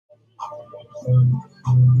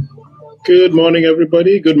Good morning,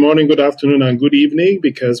 everybody. Good morning, good afternoon, and good evening,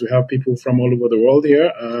 because we have people from all over the world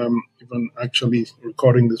here, even actually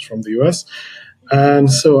recording this from the US.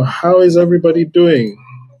 And so, how is everybody doing?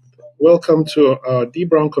 Welcome to our D.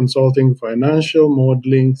 Brown Consulting Financial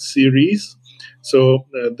Modeling Series. So,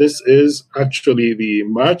 this is actually the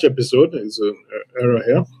March episode. There's an error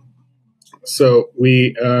here. So,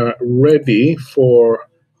 we are ready for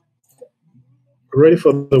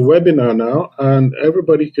the webinar now, and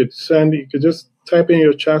everybody you could just type in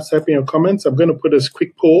your chats, type in your comments. I'm going to put a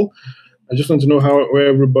quick poll. I just want to know where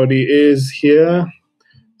everybody is here.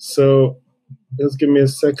 So just give me a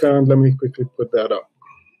second. Let me quickly put that up.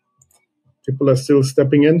 People are still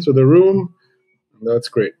stepping into the room. That's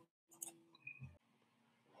great.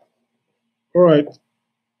 All right,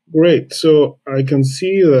 great. So I can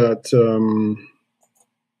see that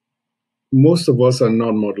most of us are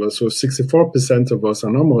non-modelers. So 64% of us are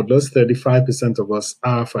non-modelers, 35% of us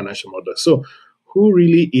are financial modelers. So who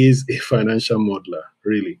really is a financial modeler,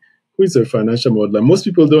 really? Who is a financial modeler? Most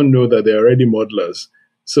people don't know that they're already modelers.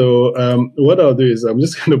 So what I'll do is I'm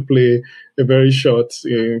just going to play a very short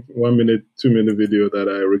 1 minute, 2 minute video that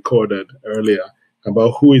I recorded earlier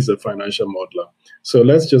about who is a financial modeler. So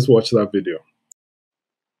let's just watch that video.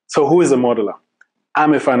 So who is a modeler?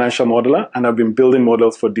 I'm a financial modeler, and I've been building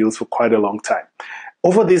models for deals for quite a long time.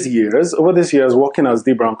 Over these years, working as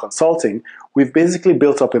D. Brown Consulting, we've basically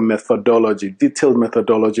built up a methodology, detailed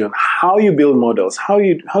methodology on how you build models. How do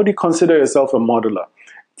you consider yourself a modeler?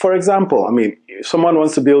 For example, if someone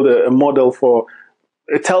wants to build a model for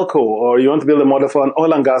a telco, or you want to build a model for an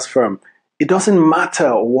oil and gas firm, it doesn't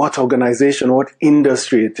matter what organization, what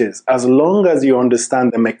industry it is, as long as you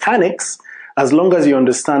understand the mechanics, as long as you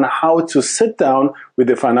understand how to sit down with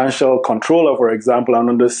the financial controller, for example, and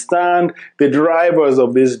understand the drivers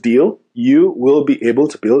of this deal, you will be able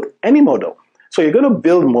to build any model. So you're going to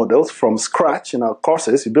build models from scratch in our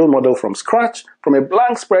courses. You build models from scratch, from a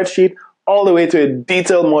blank spreadsheet, all the way to a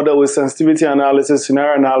detailed model with sensitivity analysis,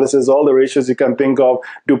 scenario analysis, all the ratios you can think of,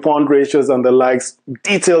 DuPont ratios and the likes,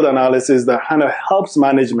 detailed analysis that kind of helps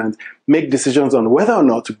management make decisions on whether or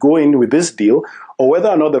not to go in with this deal, or whether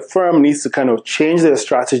or not the firm needs to kind of change their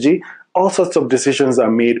strategy. All sorts of decisions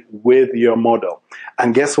are made with your model.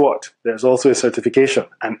 And guess what? There's also a certification,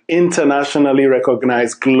 an internationally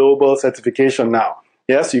recognized global certification now.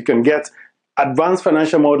 Yes, you can get Advanced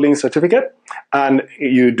Financial Modeling Certificate, and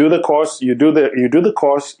you do the course, you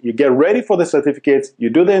get ready for the certificate, you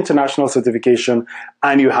do the international certification,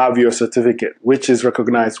 and you have your certificate, which is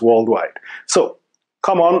recognized worldwide. So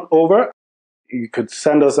come on over. You could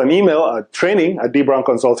send us an email at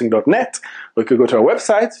training@dbrownconsulting.net, or you could go to our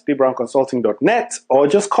website, dbrownconsulting.net, or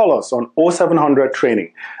just call us on 0700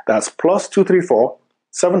 training. That's +234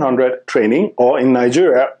 700 training, or in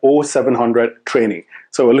Nigeria, 0700 training.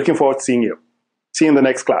 So we're looking forward to seeing you. See you in the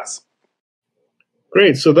next class.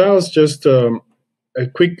 Great. So that was just a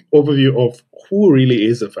quick overview of who really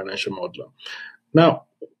is a financial modeler. Now,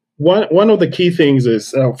 one of the key things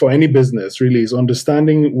is for any business really is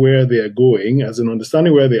understanding where they are going, as in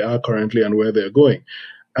understanding where they are currently and where they're going.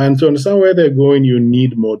 And to understand where they're going, you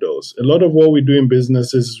need models. A lot of what we do in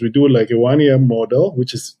businesses is we do like a 1-year model,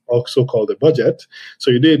 which is also called a budget.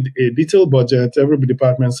 So you did a detailed budget. Every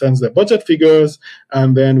department sends their budget figures,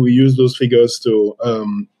 and then we use those figures to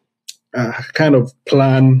kind of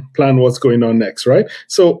plan what's going on next, right?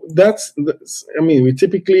 So we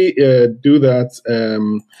typically do that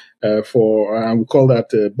we call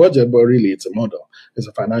that a budget, but really it's a model. It's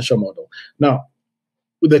a financial model. Now,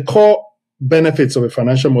 the core benefits of a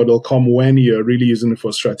financial model come when you're really using it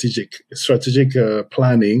for strategic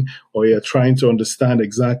planning, or you're trying to understand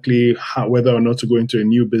exactly whether or not to go into a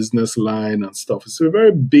new business line and stuff. It's a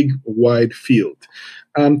very big, wide field.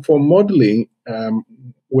 And for modeling,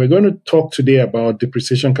 we're going to talk today about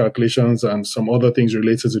depreciation calculations and some other things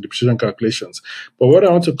related to depreciation calculations. But what I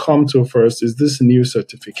want to come to first is this new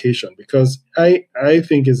certification, because I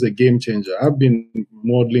think it's a game changer. I've been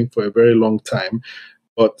modeling for a very long time.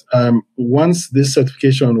 But once this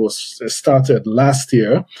certification was started last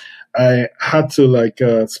year, I had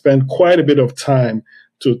to spend quite a bit of time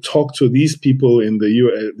to talk to these people in the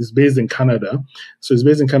US. It's based in Canada. So it's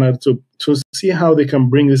based in Canada to see how they can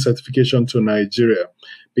bring this certification to Nigeria.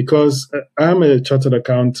 Because I'm a chartered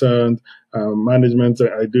accountant, management.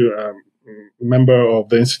 I do member of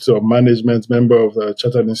the Institute of Management, member of the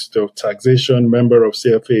Chartered Institute of Taxation, member of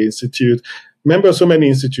CFA Institute, member of so many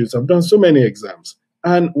institutes. I've done so many exams.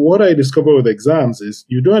 And what I discovered with exams is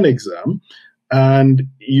you do an exam and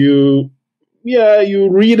you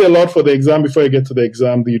read a lot for the exam before you get to the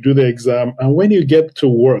exam. You do the exam. And when you get to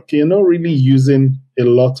work, you're not really using a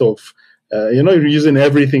lot of, you're not using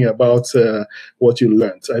everything about what you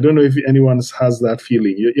learned. I don't know if anyone has that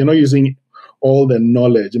feeling. You're not using all the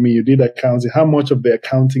knowledge. I mean, you did accounting. How much of the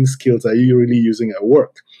accounting skills are you really using at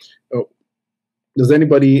work? Does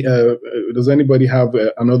anybody have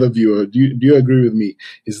another view? Or do you agree with me?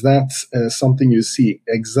 Is that something you see?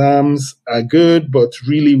 Exams are good, but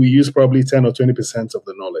really we use probably 10 or 20% of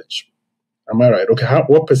the knowledge. Am I right? Okay,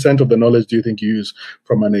 what percent of the knowledge do you think you use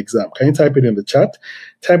from an exam? Can you type it in the chat?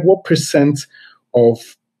 Type what percent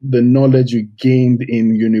of the knowledge you gained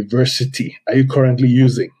in university are you currently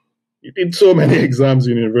using? You did so many exams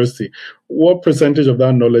in university. What percentage of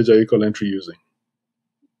that knowledge are you currently using?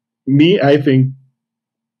 Me, I think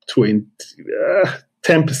 10%.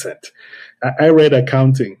 I read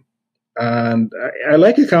accounting, and I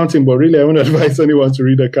like accounting, but really I wouldn't advise anyone to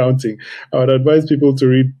read accounting. I would advise people to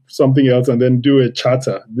read something else and then do a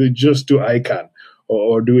charter. They just do ICANN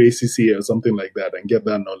or do ACCA or something like that and get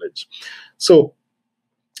that knowledge. So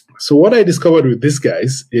what I discovered with these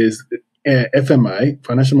guys is FMI,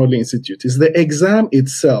 Financial Modeling Institute, is the exam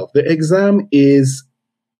itself. The exam is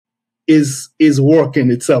work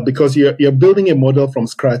in itself, because you're building a model from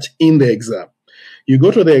scratch in the exam. You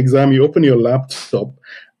go to the exam, you open your laptop,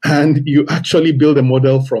 and you actually build a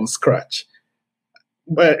model from scratch.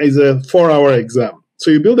 But it's a 4-hour exam. So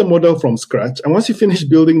you build a model from scratch, and once you finish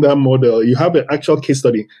building that model, you have an actual case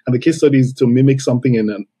study, and the case study is to mimic something in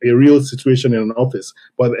a real situation in an office.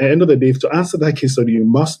 But at the end of the day, to answer that case study, you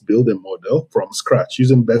must build a model from scratch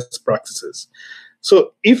using best practices.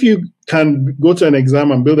 So if you can go to an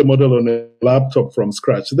exam and build a model on a laptop from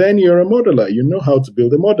scratch, then you're a modeler. You know how to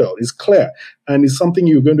build a model. It's clear, and it's something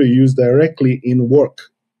you're going to use directly in work.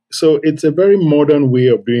 So it's a very modern way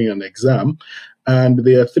of doing an exam. And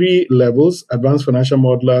there are 3 levels: advanced financial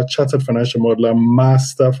modeler, chartered financial modeler,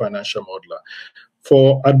 master financial modeler.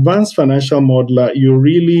 For advanced financial modeler, you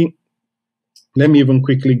really, let me even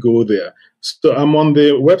quickly go there. So I'm on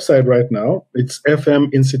the website right now. It's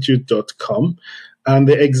fminstitute.com. And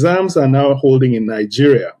the exams are now holding in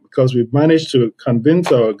Nigeria, because we've managed to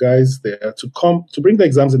convince our guys there to come to bring the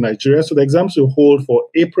exams in Nigeria. So the exams will hold for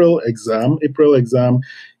April exam. April exam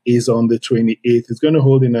is on the 28th. It's going to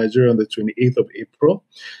hold in Nigeria on the 28th of April.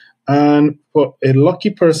 And for a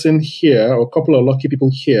lucky person here, or a couple of lucky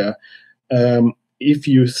people here, if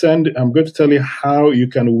you send, I'm going to tell you how you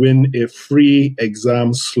can win a free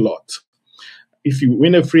exam slot. If you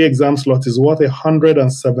win a free exam slot, is worth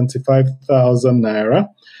 175,000 naira.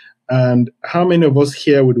 And how many of us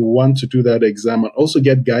here would want to do that exam and also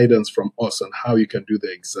get guidance from us on how you can do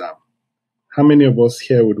the exam? How many of us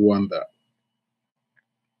here would want that?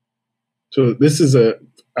 So this is a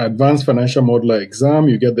advanced financial modeler exam.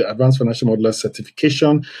 You get the advanced financial modeler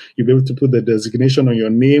certification. You'll be able to put the designation on your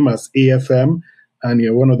name as AFM, and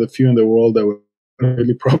you're one of the few in the world that will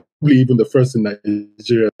really, probably even the first in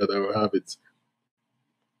Nigeria that will have it.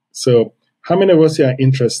 So how many of us here are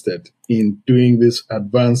interested in doing this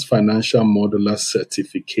advanced financial modeler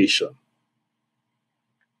certification?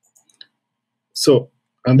 So,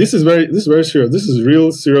 and this is very serious. This is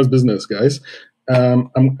real serious business, guys. I'm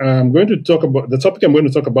going to talk about the topic. I'm going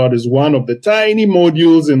to talk about is one of the tiny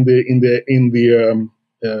modules in the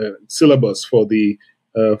syllabus for the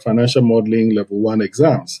financial modeling level 1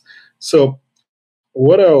 exams. So,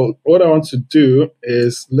 what I want to do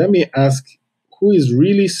is, let me ask who is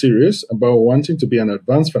really serious about wanting to be an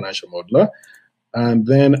advanced financial modeler, and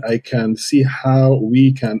then I can see how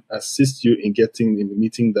we can assist you in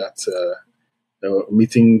meeting that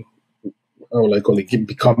meeting. How will I call it?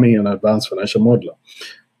 Becoming an advanced financial modeler.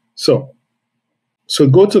 So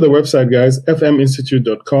go to the website, guys,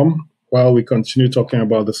 fminstitute.com, while we continue talking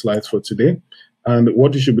about the slides for today. And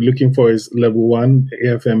what you should be looking for is level 1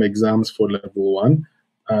 AFM exams for level 1,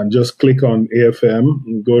 and just click on AFM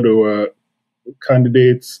and go to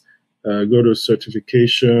candidates, go to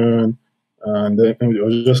certification, and then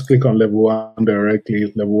just click on level 1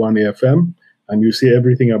 directly, level 1 AFM, and you see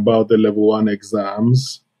everything about the level 1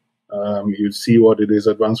 exams. You see what it is,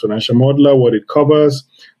 advanced financial modeler, what it covers.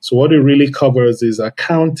 So what it really covers is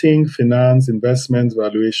accounting, finance, investment,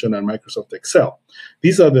 valuation, and Microsoft Excel.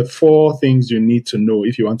 These are the 4 things you need to know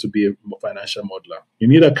if you want to be a financial modeler. You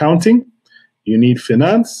need accounting, you need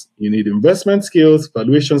finance, you need investment skills,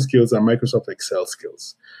 valuation skills, and Microsoft Excel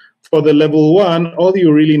skills. For the level 1, all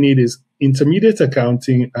you really need is intermediate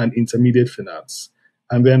accounting and intermediate finance,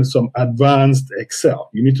 and then some advanced Excel.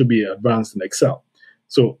 You need to be advanced in Excel.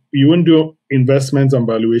 So you won't do investment and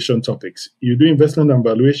valuation topics. You do investment and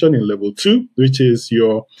valuation in level 2, which is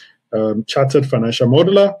your chartered financial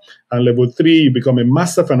modeler. And level 3, you become a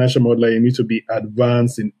master financial modeler. You need to be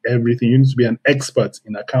advanced in everything. You need to be an expert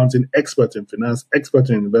in accounting, expert in finance, expert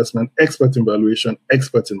in investment, expert in valuation,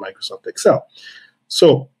 expert in Microsoft Excel.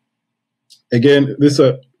 So again, these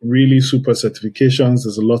are really super certifications.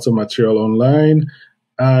 There's a lot of material online.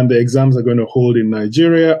 And the exams are going to hold in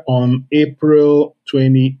Nigeria on April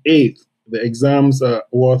 28th. The exams are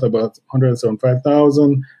worth about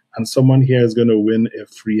 175,000, and someone here is going to win a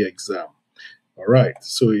free exam. All right,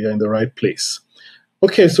 so you're in the right place.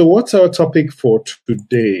 Okay, so what's our topic for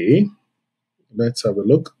today? Let's have a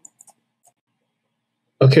look.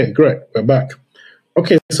 Okay, great, we're back.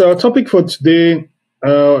 Okay, so our topic for today,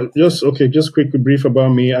 just quick brief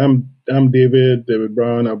about me. I'm David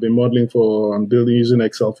Brown. I've been modeling and building using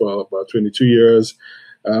Excel for about 22 years.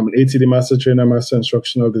 I'm an ATD master trainer, master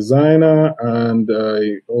instructional designer, and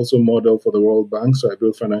I also model for the World Bank. So I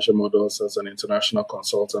build financial models as an international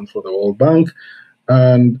consultant for the World Bank,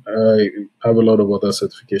 and I have a lot of other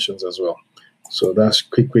certifications as well. So that's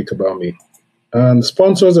quick about me. And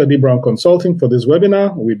sponsors are dbrownconsulting for this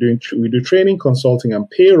webinar. We do training, consulting, and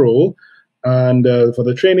payroll. And for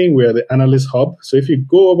the training, we are the Analyst Hub. So if you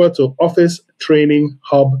go over to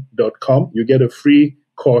officetraininghub.com, you get a free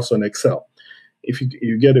course on Excel. If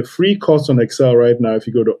you get a free course on Excel right now, if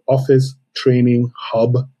you go to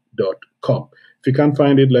officetraininghub.com. If you can't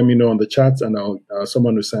find it, let me know on the chat, and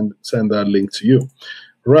someone will send that link to you.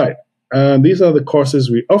 Right. These are the courses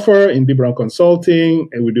we offer in dbrown Consulting,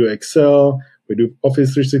 and we do Excel. We do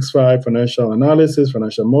Office 365, financial analysis,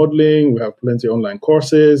 financial modeling. We have plenty of online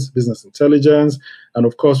courses, business intelligence, and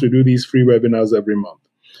of course, we do these free webinars every month.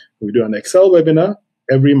 We do an Excel webinar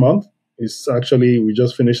every month. We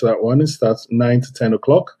just finished that one. It starts 9 to 10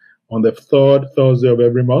 o'clock on the third Thursday of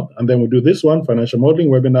every month. And then we do this one, financial modeling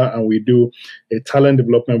webinar, and we do a talent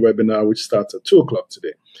development webinar, which starts at 2 o'clock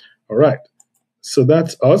today. All right. So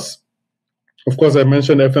that's us. Of course, I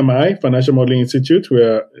mentioned FMI, Financial Modeling Institute.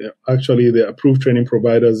 We're actually the approved training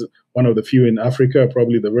providers, one of the few in Africa,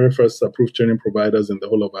 probably the very first approved training providers in the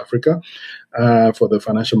whole of Africa for the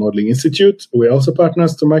Financial Modeling Institute. We're also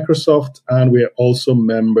partners to Microsoft, and we're also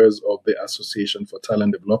members of the Association for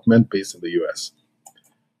Talent Development based in the US.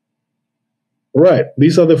 Right,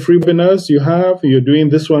 these are the free webinars you have. You're doing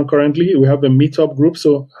this one currently. We have the Meetup group.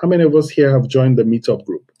 So how many of us here have joined the Meetup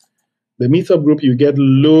group? The Meetup group, you get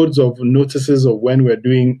loads of notices of when we're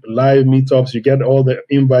doing live meetups. You get all the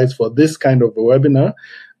invites for this kind of a webinar.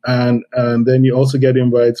 And then you also get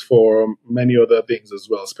invites for many other things as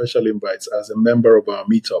well, special invites as a member of our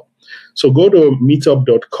Meetup. So go to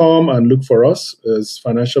meetup.com and look for us as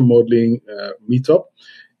Financial Modeling Meetup.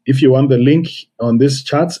 If you want the link on this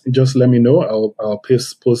chat, just let me know. I'll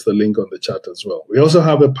post the link on the chat as well. We also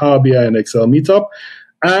have a Power BI and Excel Meetup.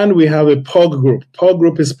 And we have a POG group. POG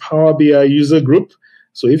group is Power BI user group.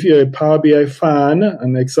 So if you're a Power BI fan,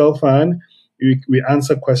 an Excel fan, we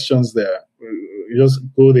answer questions there. You just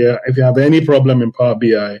go there. If you have any problem in Power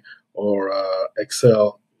BI or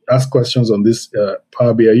Excel, ask questions on this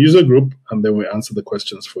Power BI user group, and then we answer the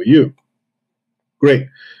questions for you. Great.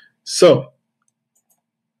 So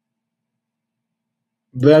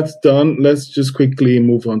that's done. Let's just quickly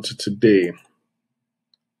move on to today.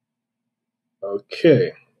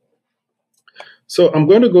 Okay. So I'm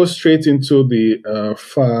going to go straight into the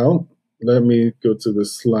file. Let me go to the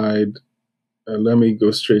slide. Let me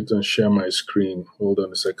go straight and share my screen. Hold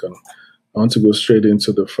on a second. I want to go straight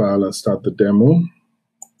into the file and start the demo.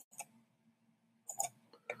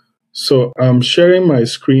 So I'm sharing my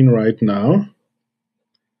screen right now.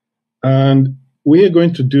 And we are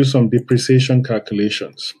going to do some depreciation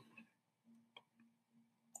calculations.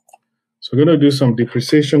 So we're going to do some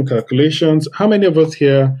depreciation calculations. How many of us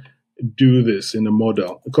here do this in a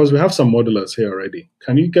model? Because we have some modelers here already.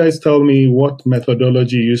 Can you guys tell me what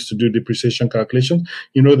methodology you use to do depreciation calculation?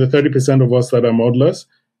 You know, the 30% of us that are modelers.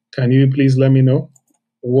 Can you please let me know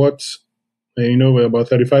what, you know, about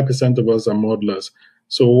 35% of us are modelers.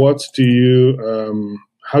 So what do you,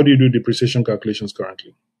 how do you do depreciation calculations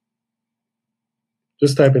currently?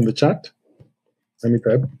 Just type in the chat. Let me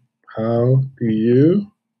type. How do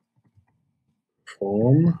you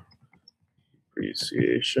perform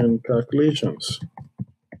depreciation calculations?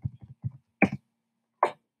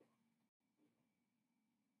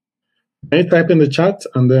 Can you type in the chat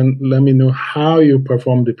and then let me know how you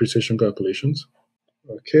perform depreciation calculations?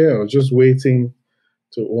 Okay, I was just waiting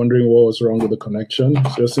to wondering what was wrong with the connection.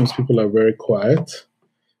 Just since people are very quiet.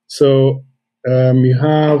 So you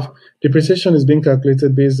have depreciation is being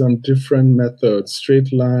calculated based on different methods,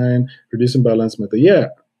 straight line, reducing balance method. Yeah,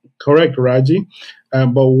 correct, Raji.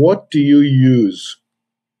 But what do you use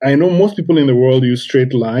I know most people in the world use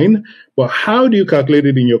straight line, but how do you calculate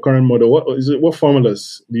it in your current model? What is it? What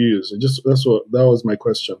formulas do you use? That was my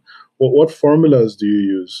question. What formulas do you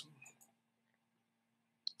use?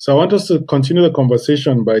 So I want us to continue the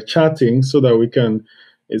conversation by chatting so that we can.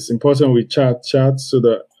 It's important we chat so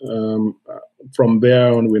that from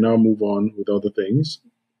there on we now move on with other things.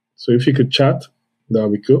 So if you could chat, that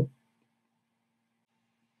would be cool.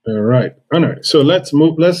 All right. So let's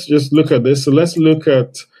move. Let's just look at this. So let's look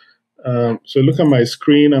at. Look at my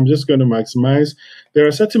screen. I'm just going to maximize. There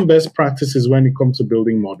are certain best practices when it comes to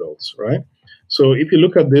building models, right? So if you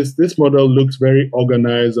look at this model looks very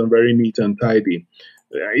organized and very neat and tidy.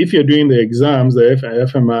 If you're doing the exams, the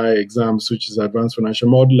FMI exams, which is Advanced Financial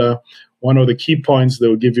Modeler, one of the key points they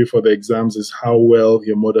will give you for the exams is how well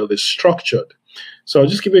your model is structured. So I'll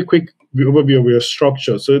just give you a quick overview of your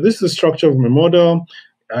structure. So this is the structure of my model.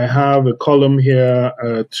 I have a column here,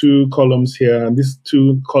 2 columns here, and these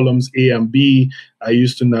 2 columns A and B I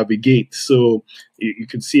use to navigate. So you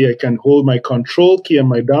can see I can hold my control key and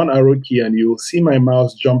my down arrow key, and you'll see my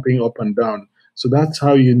mouse jumping up and down. So that's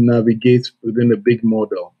how you navigate within a big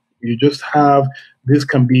model. You just have, this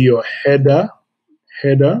can be your header,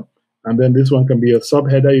 and then this one can be a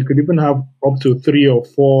subheader. You could even have up to 3 or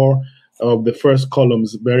 4 of the first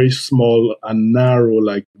columns, very small and narrow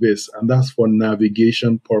like this, and that's for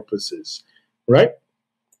navigation purposes, right?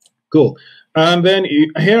 Cool. And then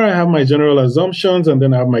here I have my general assumptions, and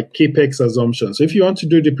then I have my CAPEX assumptions. So if you want to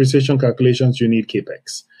do depreciation calculations, you need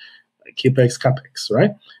CAPEX, CAPEX,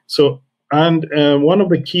 right? So, and one of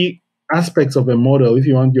the key aspects of a model, if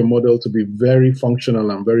you want your model to be very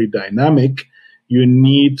functional and very dynamic, you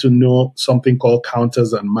need to know something called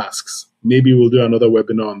counters and masks. Maybe we'll do another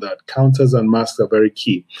webinar on that. Counters and masks are very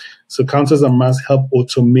key. So counters and masks help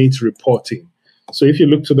automate reporting. So if you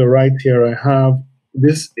look to the right here, I have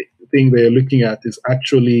this thing that you're looking at is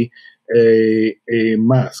actually a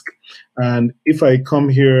mask. And if I come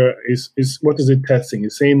here, is what is it testing?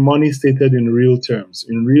 It's saying money stated in real terms.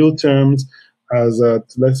 In real terms, as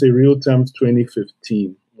at, let's say, real terms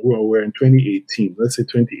 2015. Well, we're in 2018. Let's say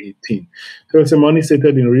 2018. So it's a money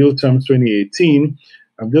stated in real terms 2018.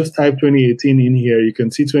 I've just typed 2018 in here. You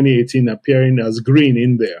can see 2018 appearing as green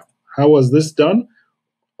in there. How was this done?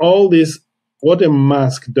 All this, what a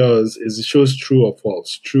mask does is it shows true or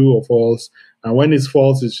false, and when it's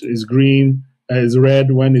false, it's green, it's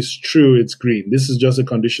red. When it's true, it's green. This is just a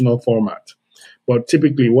conditional format. But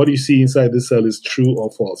typically, what you see inside this cell is true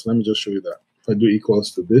or false. Let me just show you that. If I do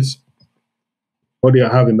equals to this, what you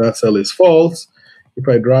have in that cell is false. If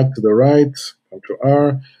I drag to the right, Ctrl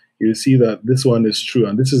R, you see that this one is true,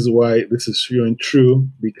 and this is why this is showing true,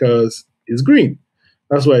 because it's green.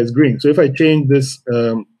 That's why it's green. So if I change this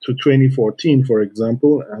to 2014, for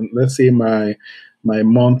example, and let's say my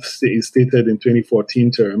month is stated in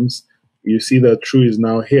 2014 terms, you see that true is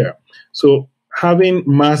now here. So having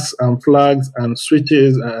masks and flags and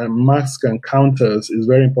switches and masks and counters is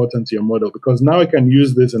very important to your model, because now I can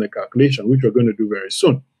use this in a calculation, which we're going to do very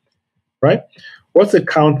soon, right? What's a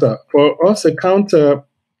counter? For us, a counter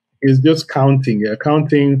is just counting. You're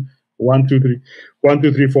counting 1, 2, 3, 1,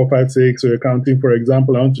 2, 3, 4, 5, 6. So you're counting, for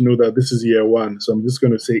example, I want to know that this is year 1. So I'm just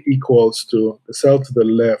going to say equals to the cell to the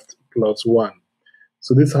left plus 1.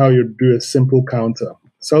 So this is how you do a simple counter.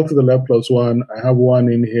 Cell to the left plus 1. I have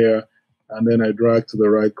 1 in here, and then I drag to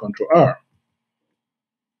the right, Ctrl R.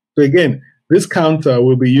 So again, this counter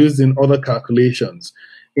will be used in other calculations.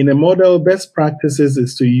 In a model, best practices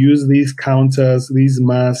is to use these counters, these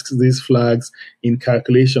masks, these flags in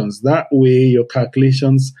calculations. That way, your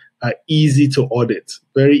calculations are easy to audit,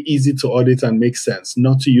 very easy to audit and make sense,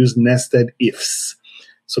 not to use nested ifs.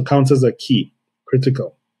 So counters are key,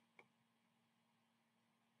 critical.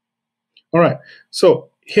 All right,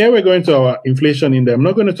 so here we're going to our inflation index. I'm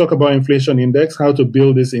not going to talk about inflation index, how to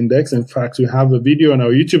build this index. In fact, we have a video on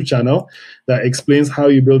our YouTube channel that explains how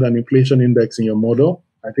you build an inflation index in your model.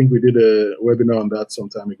 I think we did a webinar on that some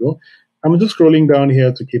time ago. I'm just scrolling down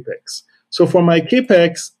here to CAPEX. So for my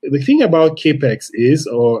CAPEX, the thing about CAPEX is,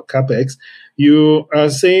 or CAPEX, you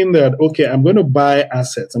are saying that, okay, I'm going to buy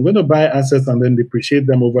assets. I'm going to buy assets and then depreciate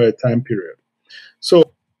them over a time period.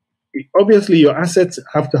 So obviously your assets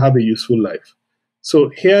have to have a useful life. So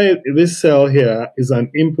here, this cell here is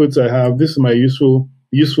an input I have. This is my useful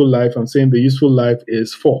life. I'm saying the useful life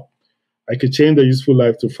is 4. I could change the useful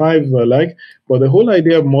life to 5 if I like, but the whole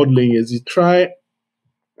idea of modeling is you try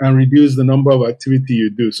and reduce the number of activity you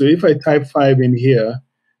do. So if I type 5 in here,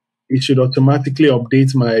 it should automatically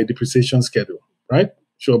update my depreciation schedule, right? It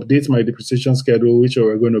should update my depreciation schedule, which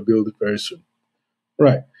we're going to build very soon.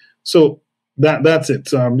 Right. So that's it.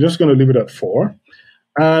 So I'm just going to leave it at 4.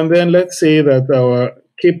 And then let's say that our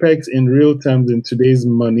capex in real terms in today's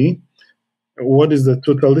money. What is the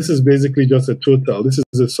total? This is basically just a total. This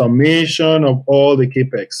is a summation of all the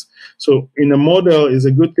capex. So in a model, it's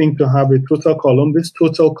a good thing to have a total column. This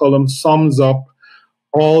total column sums up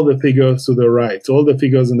all the figures to the right, all the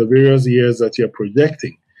figures in the various years that you're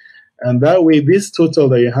projecting. And that way, this total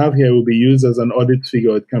that you have here will be used as an audit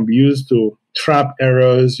figure. It can be used to trap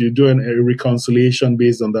errors. You do a reconciliation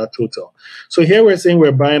based on that total. So here we're saying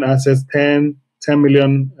we're buying assets 10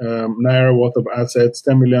 million naira worth of assets,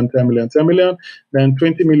 10 million, 10 million, 10 million, then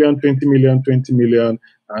 20 million, 20 million, 20 million,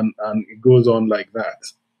 and it goes on like that,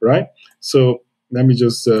 right? So let me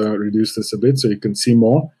just reduce this a bit so you can see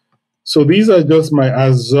more. So these are just my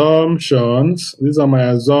assumptions. These are my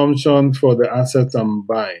assumptions for the assets I'm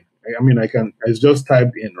buying. I mean, it's just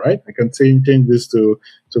typed in, right? I can change this to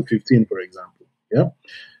 15, for example. Yeah,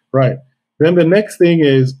 right. Then the next thing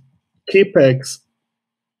is capex,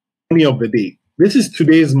 money of the day. This is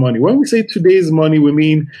today's money. When we say today's money, we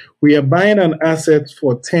mean we are buying an asset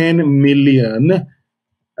for 10 million,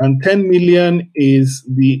 and 10 million is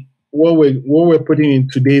what we're putting in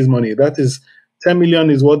today's money. That is 10 million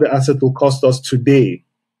is what the asset will cost us today.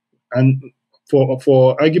 And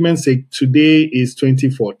for argument's sake, today is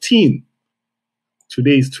 2014.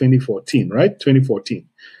 Today is 2014, right? 2014.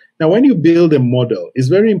 Now, when you build a model, it's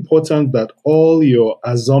very important that all your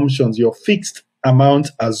assumptions, your fixed amount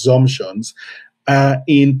assumptions, are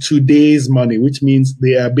in today's money, which means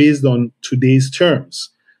they are based on today's terms.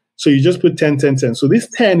 So you just put 10, 10, 10. So this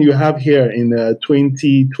 10 you have here in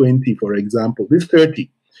 2020, for example, this 30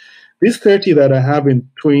 that I have in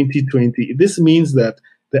 2020, this means that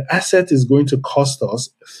the asset is going to cost us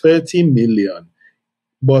 30 million.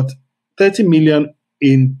 But 30 million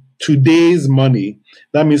in today's money,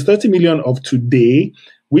 that means 30 million of today,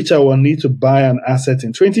 which I will need to buy an asset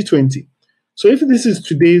in 2020. So if this is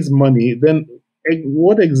today's money, then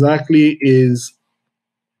what exactly is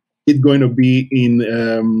it going to be in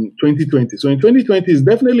 2020? So in 2020, it's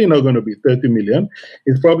definitely not going to be 30 million.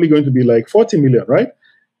 It's probably going to be like 40 million, right?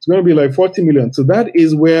 It's going to be like 40 million. So that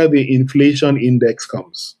is where the inflation index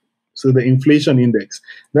comes. So the inflation index,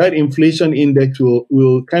 that inflation index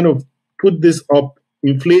will kind of put this up,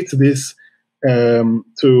 inflate this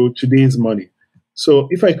to today's money. So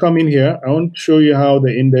if I come in here, I want to show you how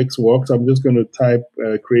the index works. I'm just going to type,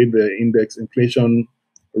 create the index inflation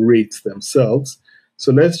rates themselves.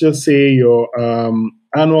 So let's just say your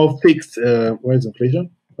annual fixed, where's inflation?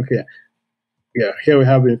 Okay. Yeah, here we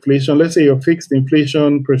have inflation. Let's say your fixed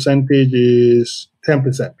inflation percentage is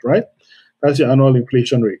 10%, right? That's your annual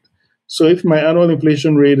inflation rate. So if my annual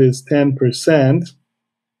inflation rate is 10%,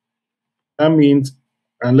 that means,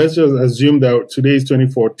 and let's just assume that today is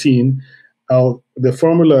 2014, the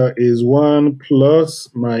formula is 1 plus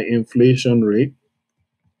my inflation rate,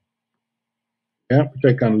 yeah, which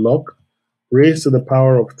I can log, raised to the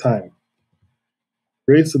power of time.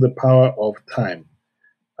 Raised to the power of time.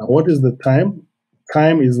 And what is the time?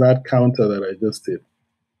 Time is that counter that I just did.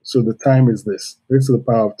 So the time is this, raised to the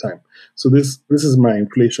power of time. So this is my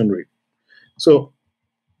inflation rate. So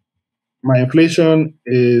my inflation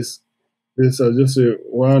is this, I'll just say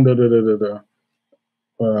 1,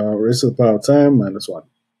 raised to the power of time minus 1.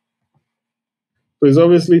 So it's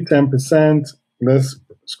obviously 10%. Let's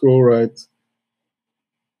scroll right.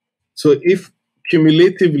 So if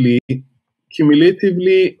cumulatively,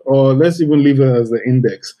 or let's even leave it as the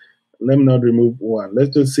index. Let me not remove 1.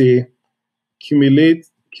 Let's just say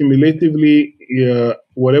cumulatively,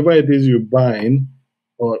 whatever it is you're buying,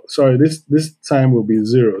 or sorry, this time will be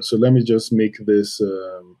 0. So let me just make this,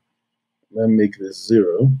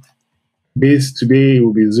 0. Base today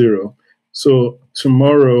will be 0. So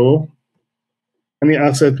tomorrow, any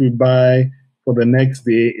asset we buy for the next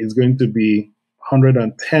day is going to be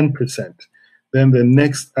 110%. Then the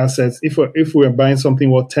next assets, if we're buying something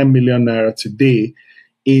worth 10 million naira today,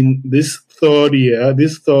 in this third year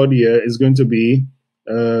is going to be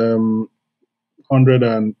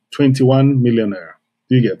 121 million naira.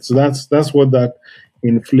 Do you get? So that's what that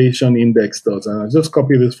inflation index does. And I just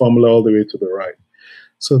copy this formula all the way to the right.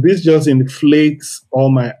 So this just inflates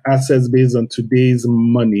all my assets based on today's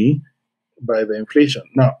money by the inflation.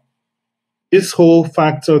 Now, this whole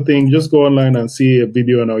factor thing, just go online and see a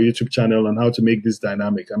video on our YouTube channel on how to make this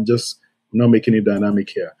dynamic. I'm not making it dynamic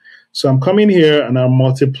here. So I'm coming here and I'm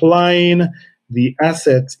multiplying the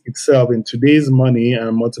asset itself in today's money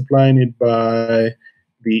and multiplying it by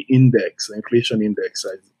the index, the inflation index,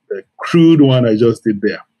 the crude one I just did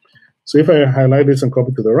there. So if I highlight this and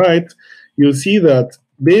copy to the right, you'll see that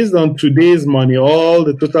based on today's money, all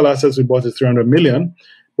the total assets we bought is 300 million.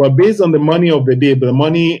 But based on the money of the day, the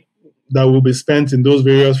money that will be spent in those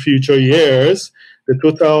various future years, the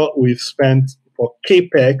total we've spent for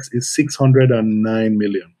CAPEX is 609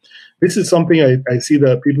 million. This is something I see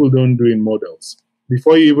that people don't do in models.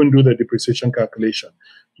 Before you even do the depreciation calculation,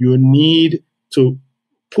 you need to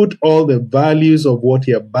put all the values of what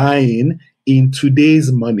you're buying in today's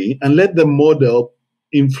money and let the model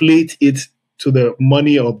inflate it to the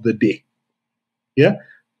money of the day. Yeah?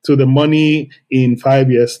 To the money in 5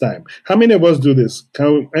 years' time. How many of us do this?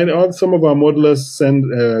 And some of our modelers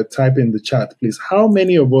type in the chat, please. How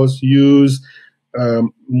many of us use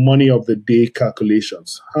money of the day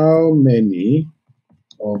calculations? How many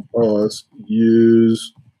of us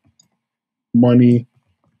use money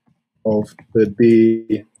of the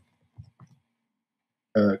day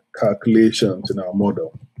calculations in our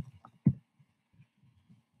model?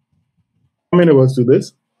 How many of us do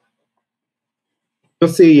this?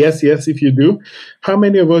 Just say yes if you do. How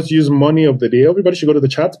many of us use money of the day? Everybody should go to the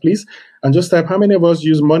chat, please, and just type how many of us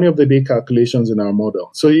use money of the day calculations in our model.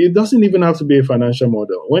 So it doesn't even have to be a financial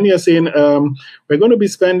model. When you're saying we're going to be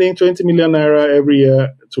spending 20 million naira every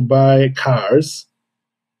year to buy cars,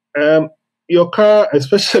 your car,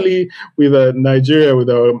 especially with Nigeria, with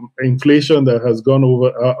our inflation that has gone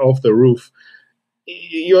off the roof,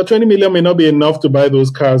 your 20 million may not be enough to buy those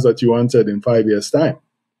cars that you wanted in 5 years' time.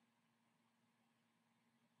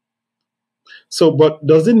 So, but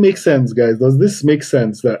does it make sense, guys? Does this make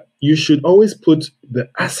sense that you should always put the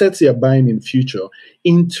assets you're buying in future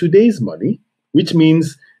in today's money, which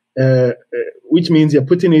means you're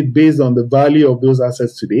putting it based on the value of those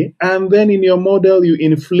assets today, and then in your model you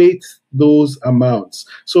inflate those amounts.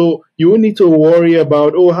 So you won't need to worry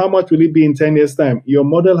about, how much will it be in 10 years' time? Your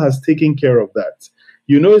model has taken care of that.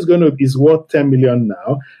 You know it's worth 10 million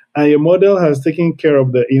now, and your model has taken care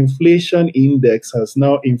of the inflation index, has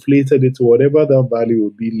now inflated it to whatever that value will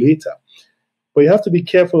be later. But you have to be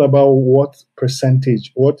careful about what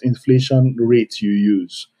percentage, what inflation rate you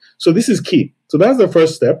use. So this is key. So that's the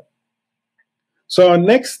first step. So our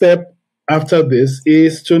next step after this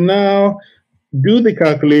is to now do the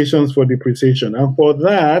calculations for depreciation. And for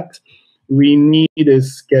that, we need a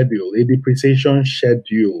schedule, a depreciation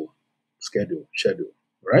schedule,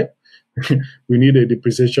 right? We need a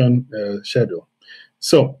depreciation schedule.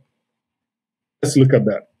 So let's look at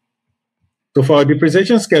that. So for our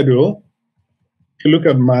depreciation schedule, if you look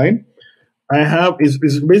at mine, I have it's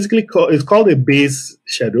basically called a base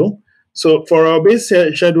schedule. So for our base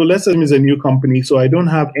schedule, let's assume it's a new company, so I don't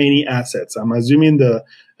have any assets. I'm assuming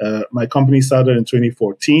my company started in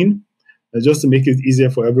 2014. Just to make it easier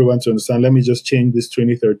for everyone to understand, let me just change this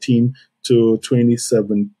 2013 to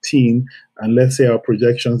 2017, and let's say our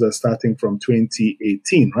projections are starting from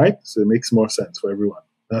 2018, right? So it makes more sense for everyone.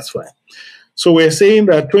 That's fine. So we're saying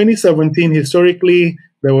that 2017, historically,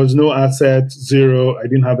 there was no asset, zero. I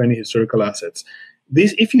didn't have any historical assets.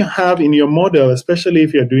 This, if you have in your model, especially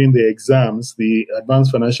if you're doing the exams, the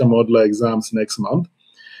Advanced Financial Modeler exams next month,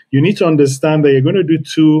 you need to understand that you're going to do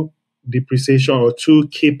two depreciation or two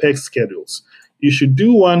CAPEX schedules. You should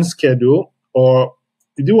do one schedule, or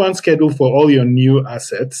you do one schedule for all your new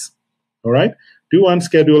assets, all right? Do one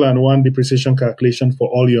schedule and one depreciation calculation for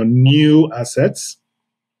all your new assets,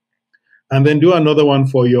 and then do another one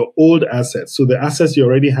for your old assets. So the assets you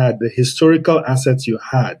already had, the historical assets you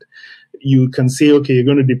had, you can say, okay, you're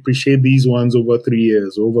going to depreciate these ones over 3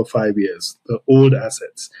 years, over 5 years, the old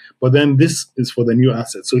assets. But then this is for the new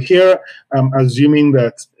assets. So here, I'm assuming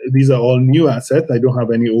that these are all new assets. I don't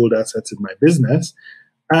have any old assets in my business.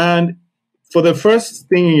 And for the first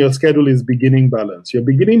thing in your schedule is beginning balance. Your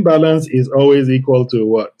beginning balance is always equal to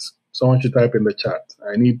what? Someone should type in the chat.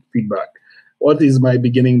 I need feedback. What is my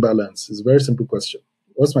beginning balance? It's a very simple question.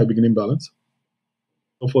 What's my beginning balance?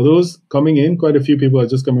 So for those coming in, quite a few people are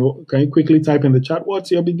just coming. Can you quickly type in the chat,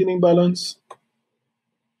 what's your beginning balance?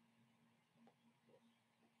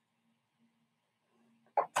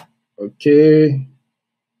 Okay.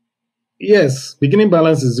 Yes, beginning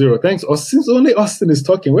balance is zero. Thanks. Since only Austin is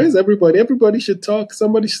talking, where's everybody? Everybody should talk.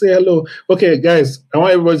 Somebody should say hello. Okay, guys, I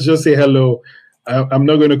want everybody to just say hello. I'm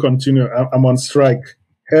not going to continue. I'm on strike.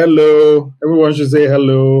 Hello. Everyone should say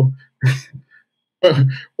hello.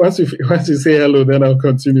 Once you say hello, then I'll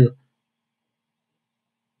continue.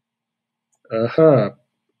 Aha.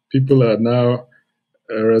 People are now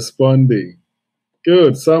responding.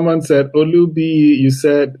 Good. Someone said, Olubi, you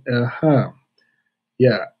said,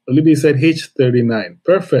 yeah. Olubi said H39.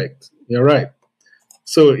 Perfect. You're right.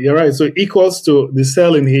 So you're right. So equals to the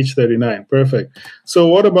cell in H39. Perfect. So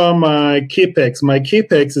what about my CAPEX? My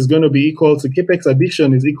CAPEX is going to be equal to CAPEX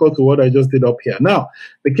addition is equal to what I just did up here. Now,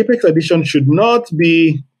 the CAPEX addition should not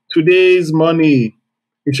be today's money.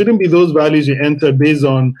 It shouldn't be those values you enter based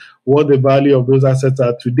on what the value of those assets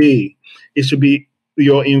are today. It should be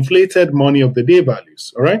your inflated money of the day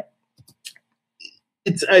values. All right.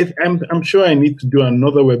 I'm sure I need to do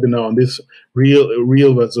another webinar on this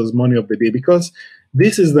real versus money of the day, because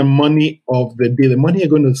this is the money of the day, the money you're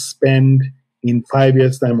going to spend in 5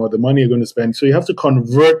 years' time, or the money you're going to spend. So you have to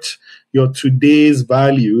convert your today's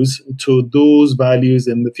values to those values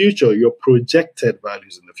in the future, your projected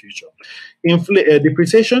values in the future.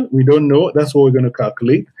 Depreciation, we don't know. That's what we're going to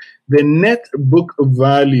calculate. The net book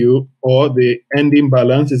value, or the ending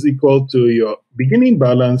balance, is equal to your beginning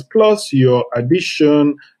balance plus your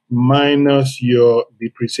addition minus your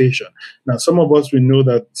depreciation. Now, some of us, we know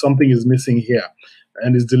that something is missing here,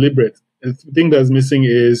 and it's deliberate. The thing that's missing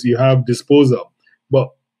is you have disposal. But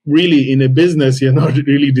really, in a business, you're not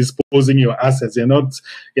really disposing your assets. You're not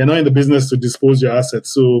in the business to dispose your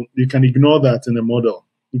assets. So you can ignore that in a model.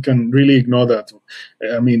 You can really ignore that.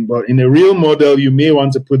 I mean, but in a real model, you may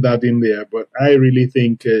want to put that in there. But I really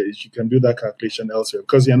think you can do that calculation elsewhere,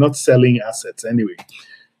 because you're not selling assets anyway.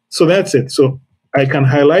 So that's it. So I can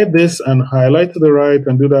highlight this and highlight to the right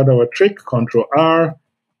and do that. Our trick, Control R,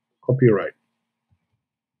 copyright.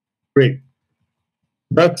 Great.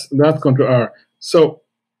 That's Control R. So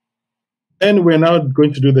then we're now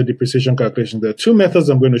going to do the depreciation calculation. There are two methods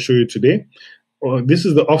I'm going to show you today. This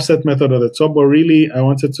is the offset method at the top, but really I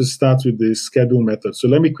wanted to start with the schedule method. So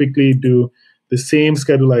let me quickly do the same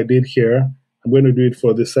schedule I did here. I'm going to do it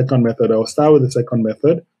for the second method. I'll start with the second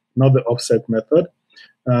method, not the offset method.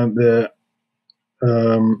 And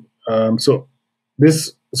so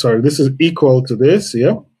this is equal to this,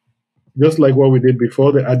 yeah? Just like what we did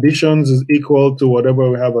before. The additions is equal to whatever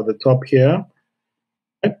we have at the top here.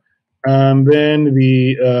 Right? And then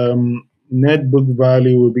the net book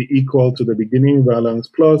value will be equal to the beginning balance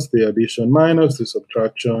plus the addition minus the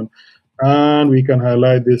subtraction. And we can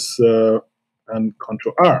highlight this and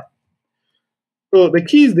Control R. So the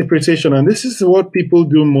key is depreciation, and this is what people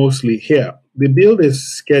do mostly here. They build a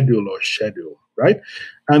schedule or schedule, right?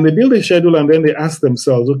 And they build a schedule, and then they ask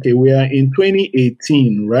themselves, okay, we are in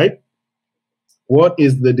 2018, right? What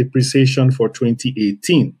is the depreciation for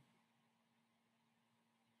 2018?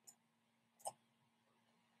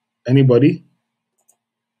 Anybody?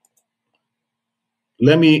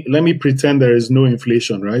 Let me pretend there is no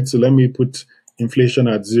inflation, right? So let me put inflation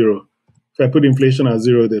at 0. If I put inflation at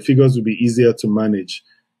 0, the figures will be easier to manage.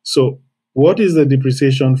 So what is the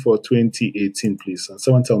depreciation for 2018, please? And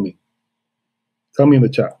someone tell me. Tell me in the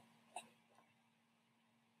chat.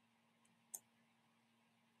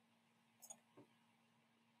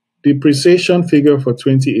 Depreciation figure for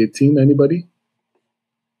 2018, anybody?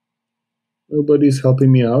 Nobody's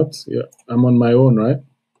helping me out. Yeah, I'm on my own, right?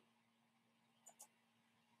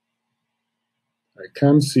 I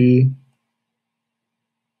can't see.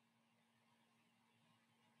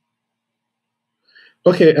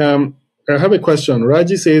 Okay, I have a question.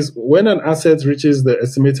 Raji says, when an asset reaches the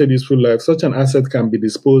estimated useful life, such an asset can be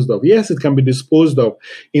disposed of. Yes, it can be disposed of.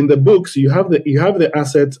 In the books, you have the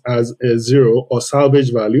asset as a 0 or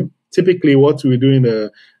salvage value. Typically, what we do in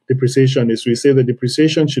the depreciation is we say the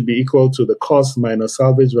depreciation should be equal to the cost minus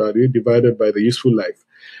salvage value divided by the useful life.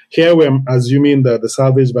 Here, we're assuming that the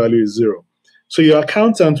salvage value is 0. So your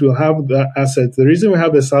accountant will have that asset. The reason we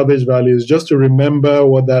have the salvage value is just to remember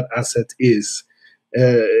what that asset is.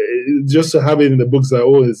 Just to have it in the books that,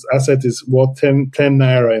 oh, his asset is worth 10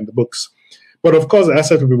 naira in the books. But of course, the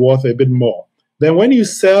asset will be worth a bit more. Then when you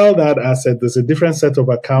sell that asset, there's a different set of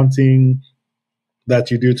accounting that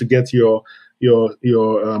you do to get your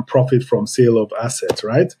profit from sale of assets,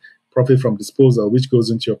 right? Profit from disposal, which goes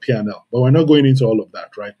into your P&L. But we're not going into all of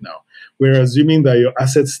that right now. We're assuming that your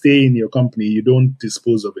assets stay in your company. You don't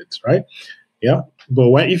dispose of it, right? Yeah.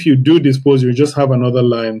 But if you do dispose, you just have another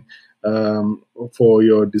line for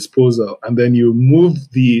your disposal, and then you move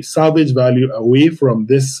the salvage value away from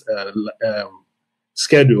this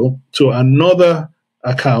schedule to another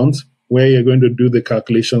account where you're going to do the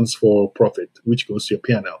calculations for profit, which goes to your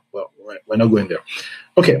P&L. Well, we're not going there.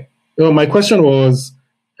 Okay, so my question was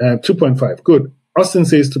 2.5. Good. Austin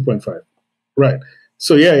says 2.5. Right.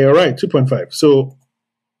 So yeah, you're right, 2.5. So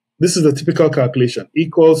this is the typical calculation.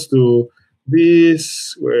 Equals to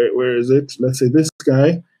this, where is it? Let's say this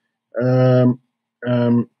guy,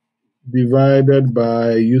 divided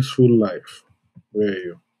by useful life. Where are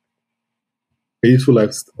you? Useful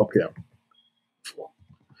life up here. 4.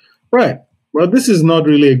 Right. Well, this is not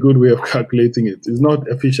really a good way of calculating it. It's not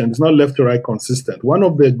efficient. It's not left to right consistent. One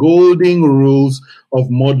of the golden rules of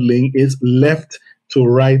modeling is left to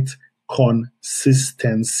right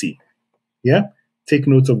consistency. Yeah? Take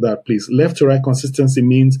note of that, please. Left to right consistency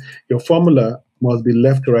means your formula must be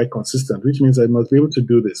left to right consistent, which means I must be able to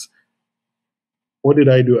do this. What did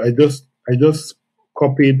I do? I just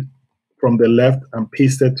copied from the left and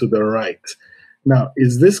pasted to the right. Now,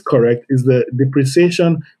 is this correct? Is the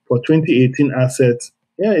depreciation for 2018 assets,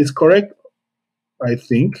 yeah, it's correct, I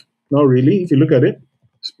think. Not really. If you look at it,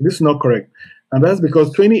 this is not correct. And that's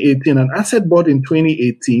because 2018, an asset bought in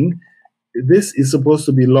 2018, this is supposed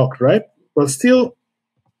to be locked, right? But still,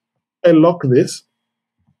 I lock this.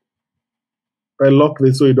 I lock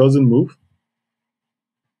this so it doesn't move.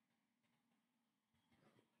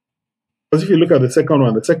 Because if you look at the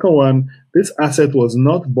second one, this asset was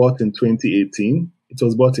not bought in 2018. It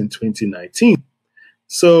was bought in 2019.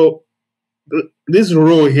 So this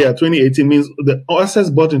row here, 2018, means the assets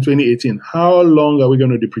bought in 2018. How long are we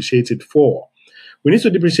going to depreciate it for? We need to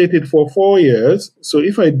depreciate it for 4 years. So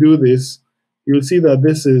if I do this, you'll see that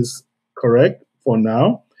this is correct for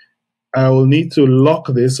now. I will need to lock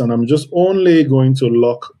this, and I'm just only going to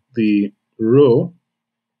lock the row.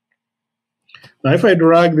 Now, if I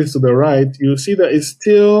drag this to the right, you'll see that it's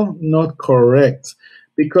still not correct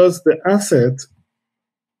because the asset,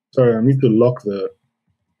 sorry, I need to lock the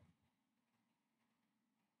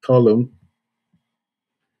column.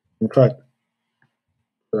 In fact,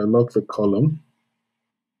 I lock the column.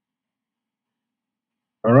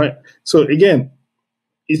 All right. So again,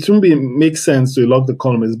 it shouldn't make sense to lock the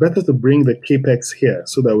column. It's better to bring the capex here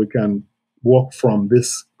so that we can work from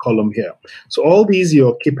this column here. So all these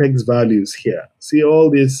your capex values here. See all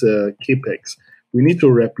this capex. We need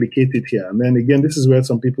to replicate it here. And then again, this is where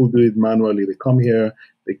some people do it manually. They come here,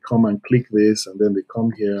 they come and click this, and then they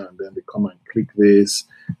come here, and then they come and click this.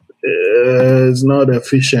 It's not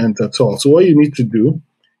efficient at all. So what you need to do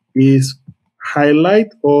is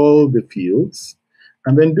highlight all the fields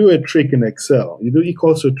and then do a trick in Excel. You do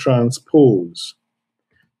equals to transpose.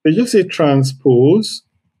 So just say transpose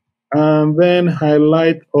and then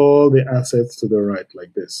highlight all the assets to the right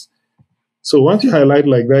like this. So once you highlight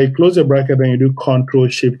like that, you close your bracket and you do Control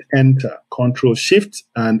Shift Enter. Control Shift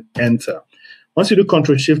and Enter. Once you do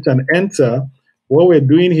Control Shift and Enter, what we're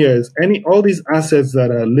doing here is all these assets that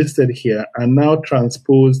are listed here are now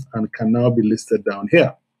transposed and can now be listed down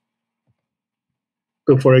here.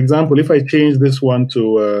 So for example, if I change this one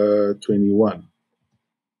to 21,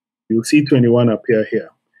 you'll see 21 appear here.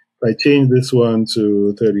 If I change this one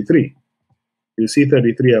to 33, you see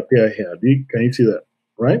 33 appear here. Can you see that?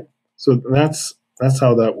 Right? So that's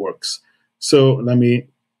how that works. So let me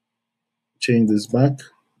change this back.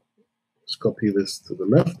 Let's copy this to the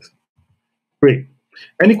left. Great.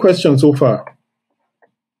 Any questions so far?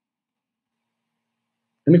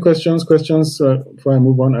 Any questions before I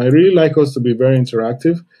move on? I really like us to be very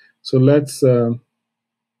interactive. So let's,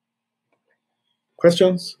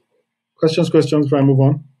 questions before I move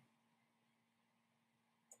on?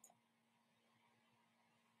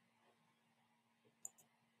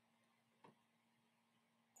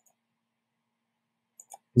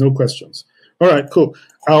 No questions. All right, cool.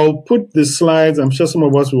 I'll put the slides. I'm sure some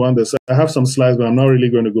of us will want this. I have some slides, but I'm not really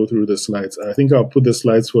going to go through the slides. I think I'll put the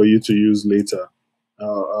slides for you to use later.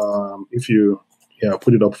 I'll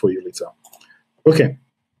put it up for you later. Okay.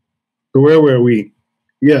 So where were we?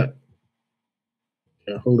 Yeah,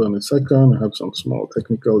 hold on a second. I have some small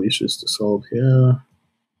technical issues to solve here.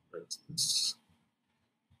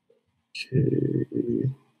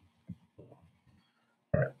 Okay.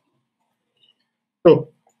 All right. So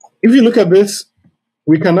if you look at this,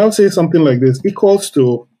 we can now say something like this, equals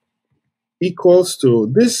to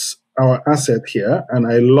this, our asset here, and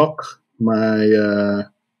I lock my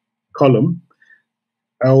column.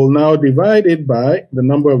 I will now divide it by the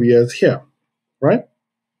number of years here, right?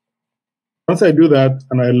 Once I do that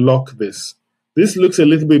and I lock this, this looks a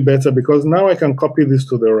little bit better because now I can copy this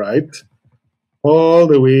to the right all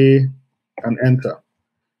the way and enter.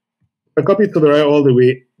 If I copy it to the right all the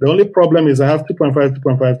way, the only problem is I have 2.5,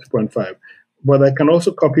 2.5, 2.5. But I can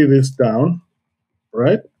also copy this down,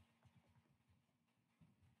 right?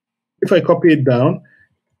 If I copy it down,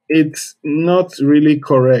 it's not really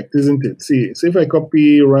correct, isn't it? See, so if I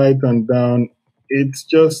copy right and down, it's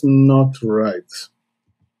just not right.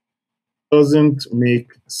 Doesn't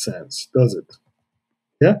make sense, does it?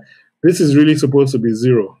 Yeah, this is really supposed to be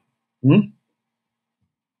 0.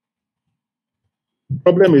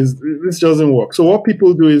 Problem is this doesn't work. So what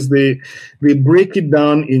people do is they break it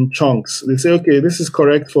down in chunks. They say, okay, this is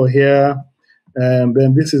correct for here, and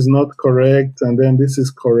then this is not correct, and then this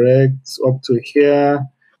is correct up to here.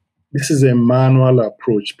 This is a manual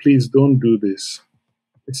approach. Please don't do this.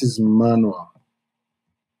 This is manual.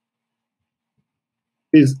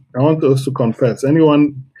 Please, I want us to confess.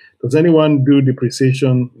 Does anyone do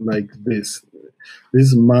depreciation like this?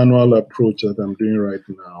 This manual approach that I'm doing right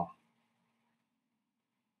now.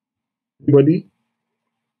 Anybody?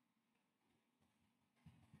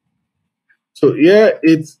 So yeah,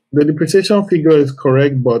 it's the depreciation figure is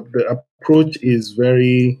correct, but the approach is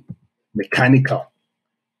very mechanical.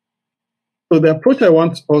 So the approach I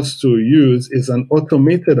want us to use is an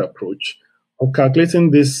automated approach of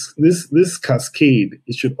calculating this cascade.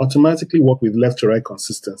 It should automatically work with left to right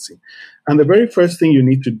consistency. And the very first thing you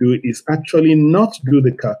need to do is actually not do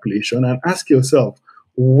the calculation and ask yourself,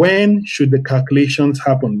 when should the calculations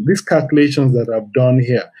happen? These calculations that I've done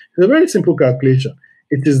here, it's a very simple calculation.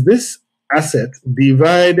 It is this asset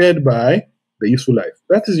divided by the useful life.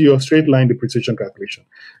 That is your straight line depreciation calculation.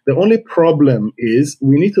 The only problem is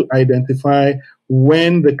we need to identify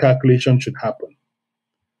when the calculation should happen.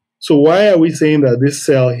 So why are we saying that this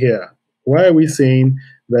cell here, why are we saying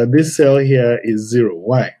that this cell here is 0?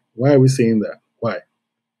 Why? Why are we saying that? Why?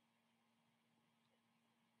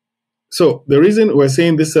 So the reason we're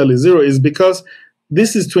saying this cell is 0 is because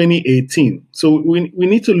this is 2018. So we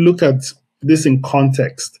need to look at this in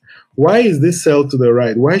context. Why is this cell to the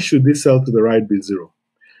right? Why should this cell to the right be 0?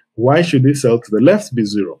 Why should this cell to the left be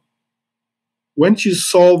 0? Once you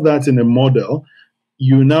solve that in a model,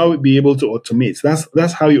 you now be able to automate.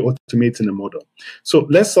 That's how you automate in a model. So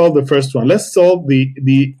let's solve the first one. Let's solve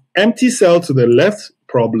the empty cell to the left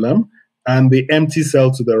problem and the empty cell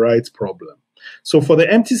to the right problem. So for the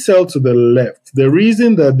empty cell to the left, the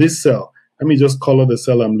reason that this cell, let me just color the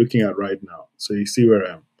cell I'm looking at right now so you see where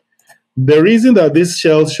I am. The reason that this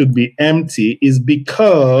cell should be empty is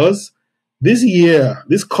because this year,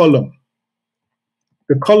 this column,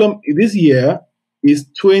 the column this year is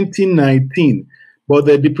 2019, but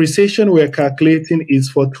the depreciation we're calculating is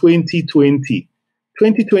for 2020.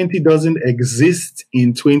 2020 doesn't exist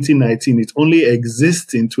in 2019. It only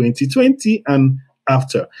exists in 2020 and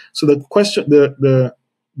after. So the question, the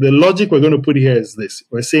logic we're going to put here is this.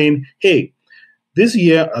 We're saying, hey, this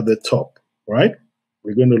year at the top, right?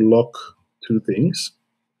 We're going to lock two things.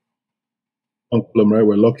 On column, right?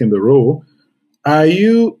 We're locking the row.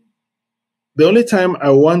 The only time I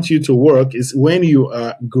want you to work is when you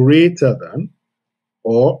are greater than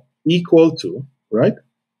or equal to, right?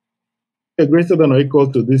 Greater than or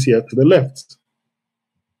equal to this here to the left.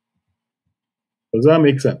 Does that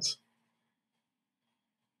make sense?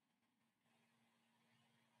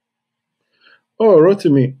 Oh,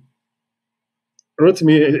 Rotimi,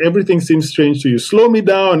 everything seems strange to you. Slow me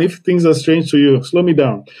down. If things are strange to you, slow me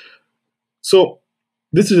down. So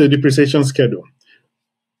this is a depreciation schedule,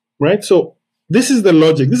 right? So this is the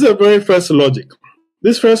logic. This is the very first logic.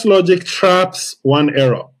 This first logic traps one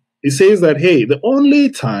error. It says that, hey, the only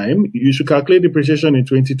time you should calculate depreciation in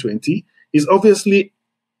 2020 is obviously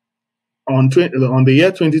on the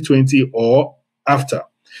year 2020 or after.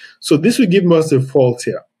 So this will give us a false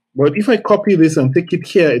here. But if I copy this and take it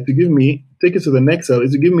here, it will give me, take it to the next cell,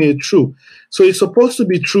 it will give me a true. So it's supposed to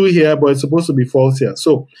be true here, but it's supposed to be false here.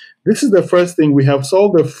 So this is the first thing. We have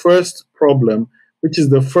solved the first problem, which is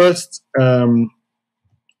the first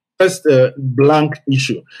blank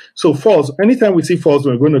issue. So false, anytime we see false,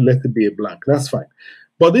 we're going to let it be a blank. That's fine.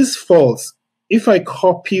 But this false, if I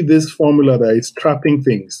copy this formula that is trapping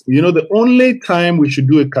things, you know, the only time we should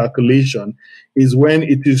do a calculation is when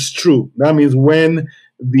it is true. That means when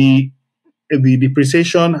the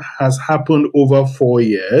depreciation has happened over 4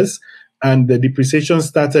 years and the depreciation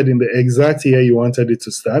started in the exact year you wanted it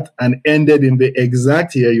to start and ended in the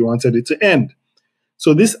exact year you wanted it to end.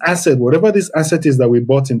 So this asset, whatever this asset is that we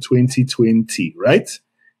bought in 2020, right?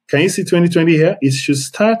 Can you see 2020 here? It should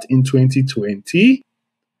start in 2020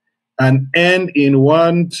 and end in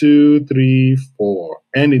 1, 2, 3, 4,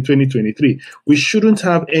 end in 2023. We shouldn't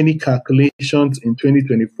have any calculations in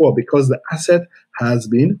 2024 because the asset has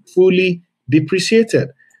been fully depreciated.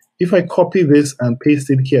 If I copy this and paste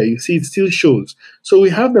it here, you see it still shows. So we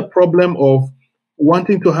have the problem of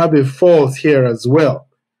wanting to have a false here as well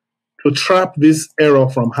to trap this error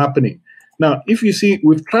from happening. Now, if you see,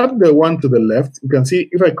 we've trapped the one to the left. You can see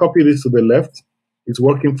if I copy this to the left, it's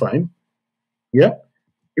working fine. Yeah.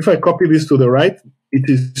 If I copy this to the right, it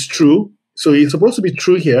is true. So it's supposed to be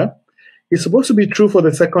true here. It's supposed to be true for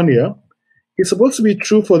the second year. It's supposed to be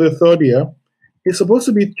true for the third year. It's supposed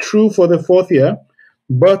to be true for the fourth year,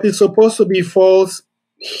 but it's supposed to be false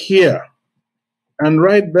here. And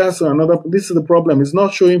right, that's another, this is the problem. It's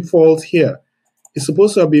not showing false here. It's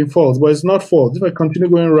supposed to have been false, but it's not false. If I continue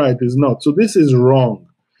going right, it's not. So this is wrong.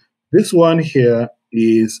 This one here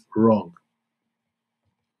is wrong.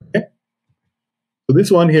 Okay? So this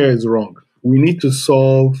one here is wrong. We need to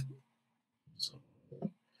solve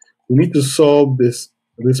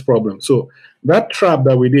this problem. So that trap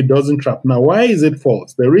that we did doesn't trap. Now, why is it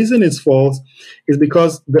false? The reason it's false is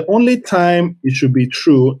because the only time it should be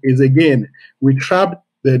true is, again, we trapped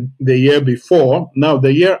the year before. Now,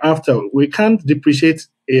 the year after, we can't depreciate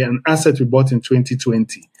an asset we bought in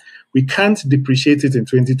 2020. We can't depreciate it in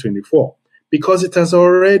 2024 because it has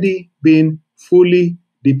already been fully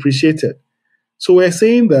depreciated. So we're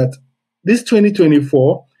saying that this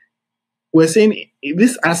 2024, we're saying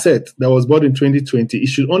this asset that was bought in 2020, it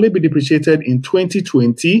should only be depreciated in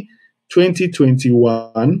 2020,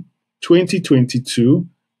 2021, 2022,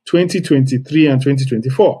 2023, and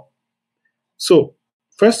 2024. So,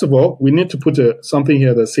 first of all, we need to put something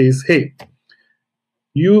here that says, hey,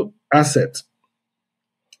 you asset,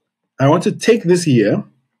 I want to take this year,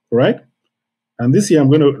 right? And this year I'm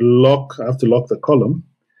going to I have to lock the column.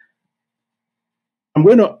 I'm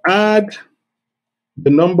going to add the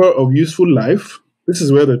number of useful life. This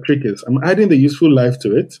is where the trick is. I'm adding the useful life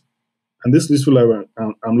to it. And this useful life,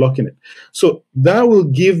 I'm locking it. So that will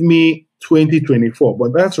give me 2024,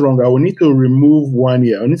 but that's wrong. I will need to remove 1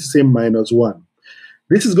 year. I need to say -1.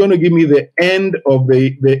 This is going to give me the end of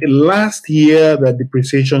the last year that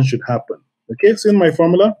depreciation should happen. Okay, so in my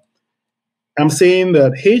formula, I'm saying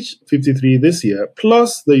that H53 this year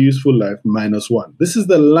plus the useful life -1. This is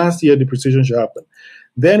the last year depreciation should happen.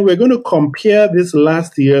 Then we're going to compare this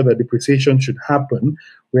last year that depreciation should happen.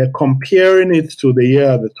 We're comparing it to the year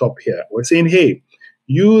at the top here. We're saying, hey,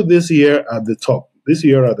 you this year at the top, this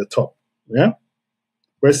year at the top. Yeah?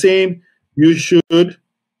 We're saying you should,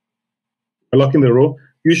 locking the row,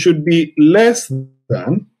 you should be less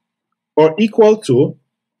than or equal to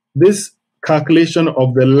this calculation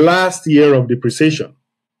of the last year of depreciation.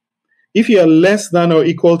 If you are less than or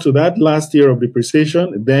equal to that last year of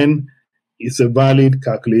depreciation, then it's a valid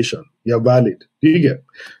calculation. You're valid. Do you get?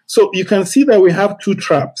 So you can see that we have two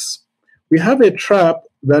traps. We have a trap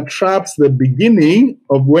that traps the beginning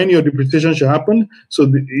of when your depreciation should happen.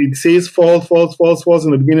 So it says false, false, false, false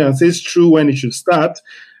in the beginning and says true when it should start.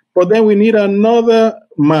 But then we need another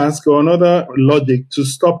mask or another logic to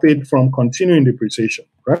stop it from continuing depreciation,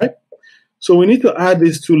 right? So we need to add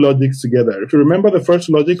these two logics together. If you remember the first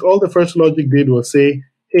logic, all the first logic did was say,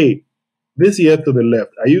 hey, this year to the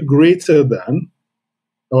left, are you greater than,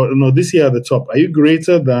 or no, this year at the top, are you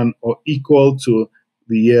greater than or equal to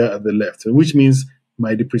the year at the left? Which means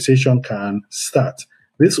my depreciation can start.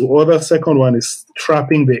 This other second one is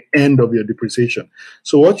trapping the end of your depreciation.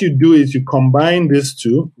 So what you do is you combine these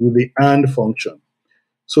two with the AND function.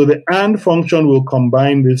 So the AND function will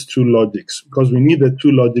combine these two logics because we need the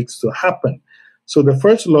two logics to happen. So the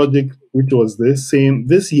first logic, which was this, saying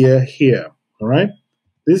this year here, all right?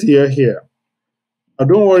 This year here. Now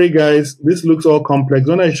don't worry, guys, this looks all complex.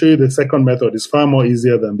 When I show you the second method, it's far more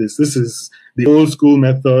easier than this. This is the old school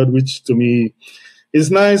method, which to me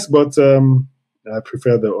is nice, but I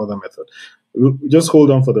prefer the other method. Just hold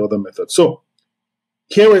on for the other method. So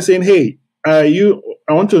here we're saying, hey, I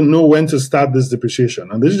want to know when to start this depreciation.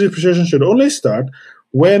 And this depreciation should only start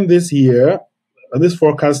when this year, this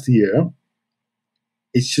forecast year,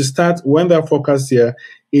 it should start when that forecast year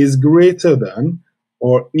is greater than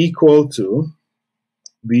or equal to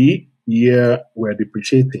the year we're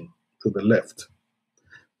depreciating to the left.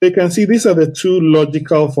 So you can see these are the two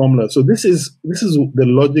logical formulas. So this is the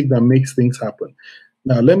logic that makes things happen.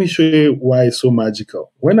 Now let me show you why it's so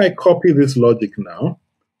magical. When I copy this logic now,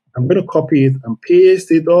 I'm going to copy it and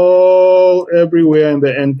paste it all everywhere in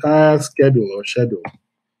the entire schedule or schedule.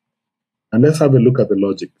 And let's have a look at the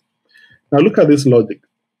logic. Now look at this logic.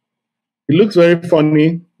 It looks very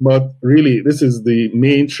funny, but really this is the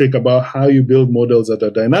main trick about how you build models that are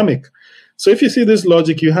dynamic. So if you see this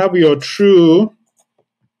logic, you have your true,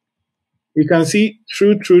 you can see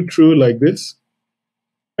true, true, true like this.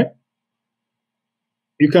 Right?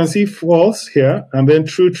 You can see false here, and then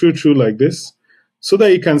true, true, true like this. So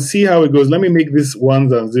that you can see how it goes. Let me make this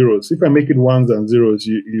ones and zeros. If I make it ones and zeros,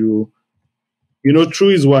 you know true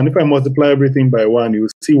is 1. If I multiply everything by 1, you will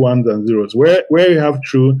see ones and zeros. Where you have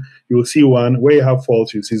true, you will see 1. Where you have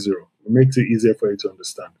false, you see 0. It makes it easier for you to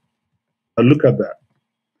understand. Now look at that.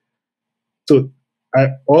 So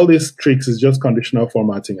all these tricks is just conditional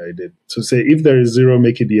formatting I did. So say if there is 0,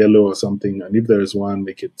 make it yellow or something, and if there is 1,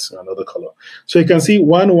 make it another color. So you can see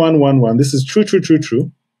 1, 1, 1, 1. This is true, true, true,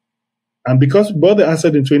 true. And because we bought the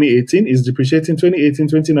asset in 2018, is depreciating 2018,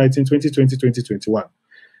 2019, 2020, 2021.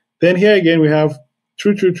 Then here again, we have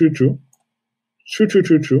true, true, true, true, true, true,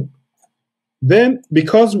 true, true. Then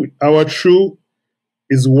because our true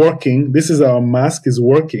is working, this is our mask is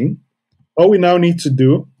working, all we now need to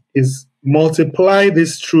do is multiply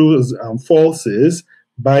these trues and falses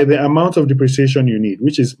by the amount of depreciation you need,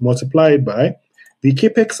 which is multiplied by the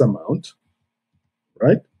capex amount,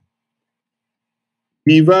 right?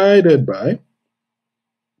 Divided by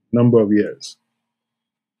number of years.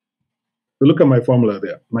 So look at my formula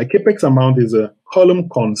there. My capex amount is a column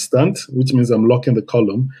constant, which means I'm locking the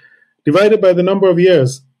column, divided by the number of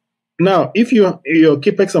years. Now, if your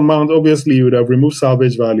capex amount, obviously you would have removed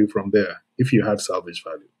salvage value from there if you had salvage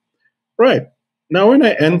value. Right. Now, when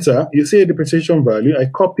I enter, you see a depreciation value. I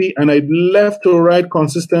copy and I left to right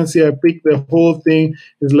consistency. I pick the whole thing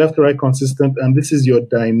is left to right consistent, and this is your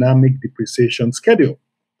dynamic depreciation schedule.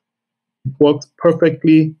 It works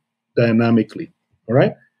perfectly dynamically. All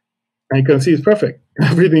right. And you can see it's perfect.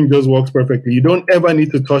 Everything just works perfectly. You don't ever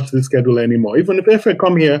need to touch the schedule anymore. Even if I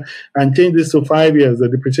come here and change this to 5 years, the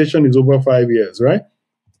depreciation is over 5 years, right?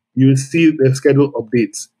 You see the schedule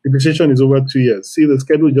updates. Depreciation is over 2 years. See, the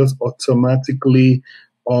schedule just automatically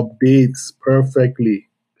updates perfectly.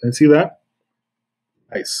 Can you see that?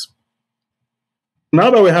 Nice.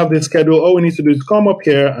 Now that we have this schedule, all we need to do is come up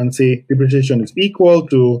here and say depreciation is equal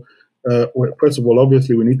to, well, first of all,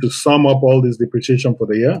 obviously, we need to sum up all this depreciation for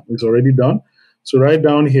the year. It's already done. So right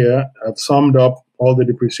down here, I've summed up all the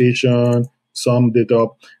depreciation, summed it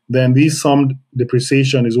up. Then this summed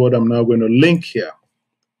depreciation is what I'm now going to link here,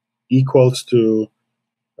 equals to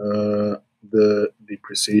the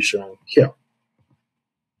depreciation here.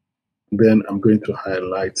 Then I'm going to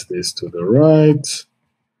highlight this to the right.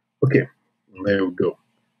 Okay, there we go.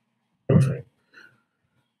 Perfect.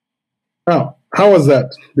 Now, how was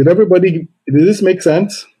that? Did this make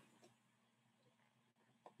sense?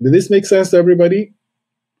 Did this make sense to everybody?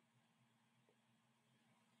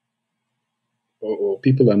 Oh,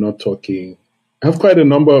 people are not talking. I have quite a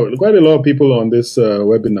lot of people on this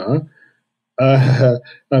webinar.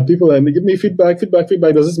 And people are give me feedback.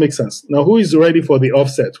 Does this make sense? Now, who is ready for the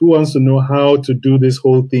offset? Who wants to know how to do this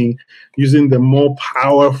whole thing using the more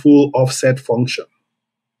powerful offset function?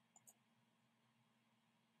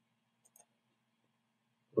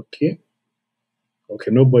 Okay.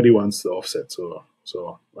 Nobody wants the offset, so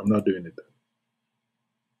I'm not doing it.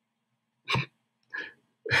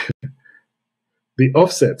 The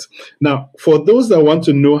offset. Now, for those that want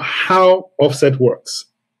to know how offset works,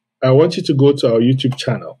 I want you to go to our YouTube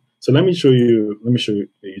channel. So let me show you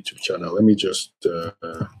the YouTube channel. Let me just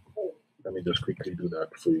quickly do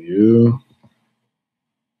that for you.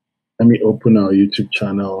 Let me open our YouTube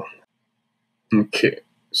channel. Okay,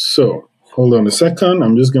 so hold on a second.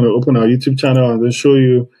 I'm just going to open our YouTube channel and then show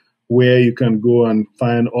you where you can go and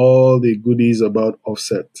find all the goodies about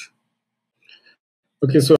offset.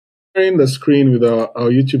 Okay, so sharing the screen with our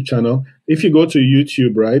YouTube channel. If you go to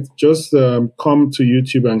YouTube, right, just come to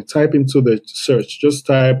YouTube and type into the search. Just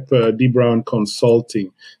type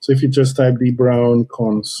dbrownconsulting. So if you just type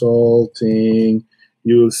dbrownconsulting,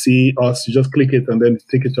 you'll see us. You just click it and then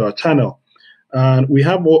take it to our channel. And we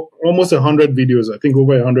have almost 100 videos, I think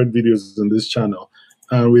over 100 videos in this channel,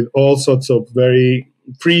 and with all sorts of very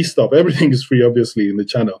free stuff. Everything is free, obviously, in the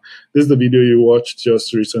channel. This is the video you watched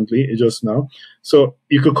just recently, just now. So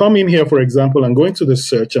you could come in here, for example, and go into the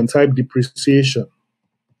search and type depreciation.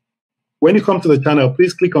 When you come to the channel,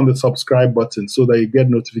 please click on the subscribe button so that you get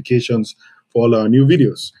notifications for all our new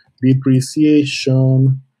videos.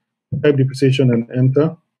 Depreciation, type depreciation and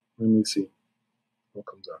enter. Let me see what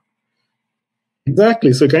comes up.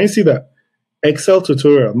 Exactly. So can you see that? Excel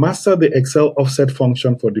tutorial. Master the Excel offset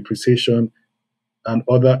function for depreciation and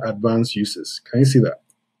other advanced uses. Can you see that?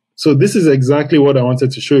 So this is exactly what I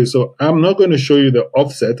wanted to show you. So I'm not going to show you the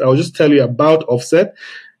offset. I'll just tell you about offset.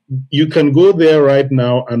 You can go there right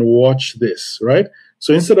now and watch this, right?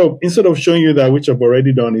 So instead of showing you that, which I've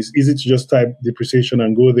already done, it's easy to just type depreciation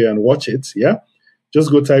and go there and watch it, yeah?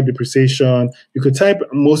 Just go type depreciation. You could type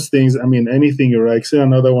most things, I mean, anything you like. See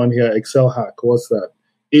another one here, Excel hack. What's that?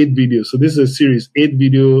 8 videos. So this is a series, 8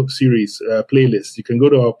 video series playlist. You can go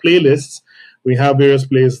to our playlists. We have various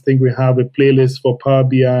playlists. I think we have a playlist for Power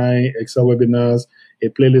BI, Excel webinars, a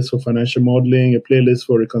playlist for financial modeling, a playlist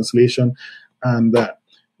for reconciliation, and that.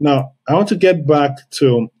 Now, I want to get back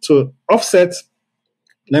to offset.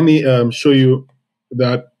 Let me show you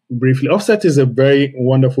that briefly. Offset is a very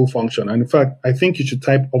wonderful function. And in fact, I think you should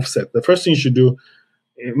type offset. The first thing you should do,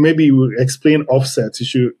 maybe you will explain offset. You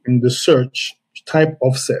should, in the search, type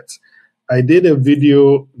offset. I did a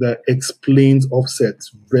video that explains offset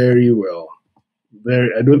very well.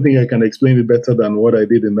 I don't think I can explain it better than what I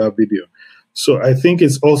did in that video. So I think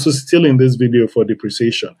it's also still in this video for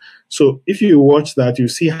depreciation. So if you watch that, you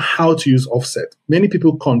see how to use offset. Many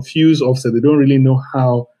people confuse offset. They don't really know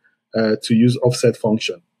how to use offset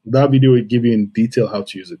function. That video will give you in detail how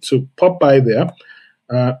to use it. So pop by there.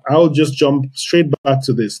 I'll just jump straight back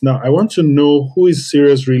to this. Now, I want to know who is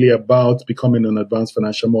serious really about becoming an advanced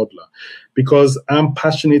financial modeler, because I'm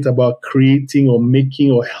passionate about creating or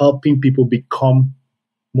making or helping people become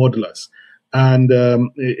modelers. And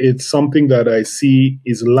it's something that I see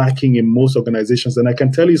is lacking in most organizations. And I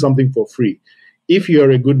can tell you something for free. If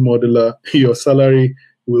you're a good modeler, your salary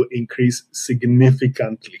will increase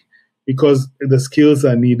significantly because the skills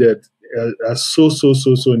are needed, are so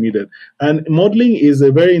needed. And modeling is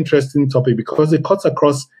a very interesting topic because it cuts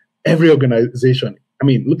across every organization. I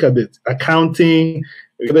mean, look at it. Accounting,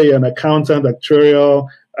 whether you're an accountant, actuarial,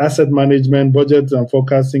 asset management, budget and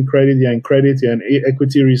forecasting, credit, and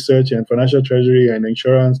equity research, and financial treasury, and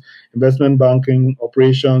insurance, investment banking,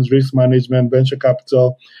 operations, risk management, venture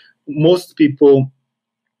capital. Most people,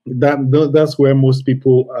 that's where most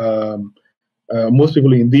people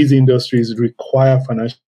in these industries require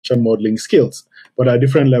financial modeling skills, but at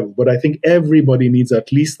different levels. But I think everybody needs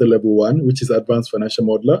at least the level one, which is advanced financial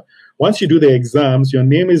modeler. Once you do the exams, your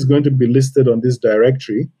name is going to be listed on this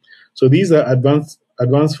directory. So these are advanced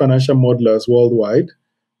financial modelers worldwide.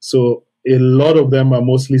 So a lot of them are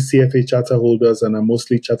mostly CFA charter holders and are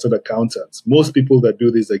mostly chartered accountants. Most people that do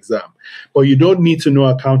this exam. But you don't need to know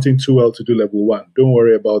accounting too well to do level one. Don't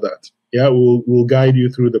worry about that. Yeah, we'll guide you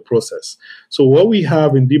through the process. So what we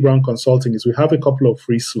have in dbrown Consulting is we have a couple of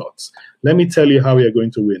free slots. Let me tell you how you're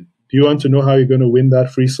going to win. Do you want to know how you're going to win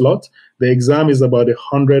that free slot? The exam is about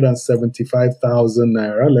 175,000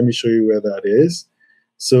 naira. Let me show you where that is.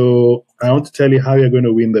 So I want to tell you how you're going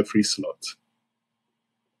to win the free slot.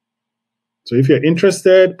 So if you're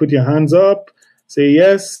interested, put your hands up, say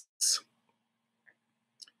yes.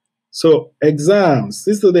 So exams,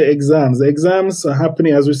 these are the exams. The exams are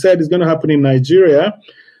happening, as we said, it's going to happen in Nigeria.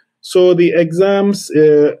 So the exams,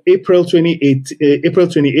 April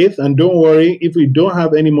 28th, and don't worry, if we don't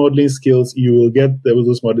have any modeling skills, you will get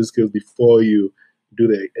those modeling skills before you do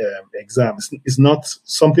the exams. It's not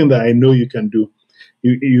something that I know you can do.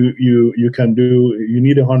 You can do, you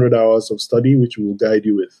need 100 hours of study, which we will guide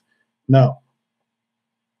you with. Now,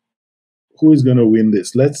 who is going to win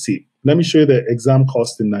this? Let's see. Let me show you the exam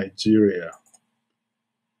cost in Nigeria.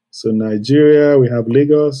 So Nigeria, we have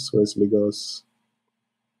Lagos. Where's Lagos?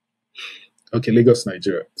 Okay, Lagos,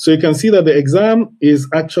 Nigeria. So you can see that the exam is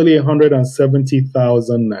actually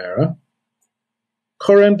 170,000 naira.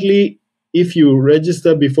 Currently, if you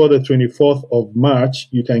register before the 24th of March,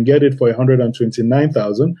 you can get it for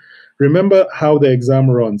 129,000. Remember how the exam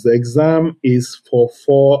runs. The exam is for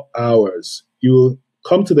 4 hours. You will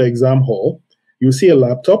come to the exam hall. You'll see a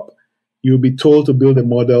laptop. You'll be told to build a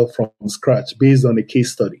model from scratch based on a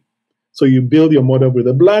case study. So you build your model with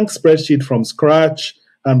a blank spreadsheet from scratch.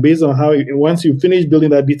 And based on how, once you finish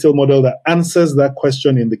building that detailed model that answers that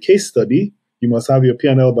question in the case study, you must have your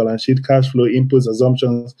P&L, balance sheet, cash flow, inputs,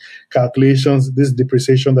 assumptions, calculations, this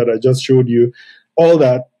depreciation that I just showed you, all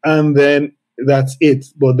that. And then that's it.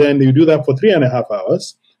 But then you do that for 3.5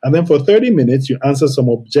 hours. And then for 30 minutes, you answer some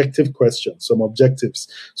objective questions, some objectives.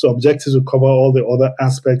 So objectives will cover all the other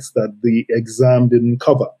aspects that the exam didn't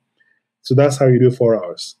cover. So that's how you do 4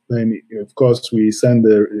 hours. Then, of course, you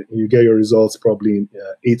get your results probably in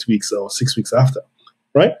 8 weeks or 6 weeks after,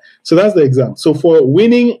 right? So that's the exam. So for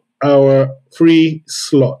winning our free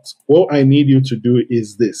slot, what I need you to do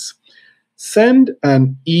is this. Send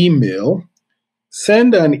an email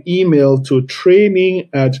to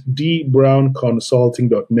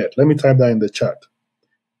training@dbrownconsulting.net. Let me type that in the chat.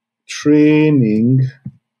 Training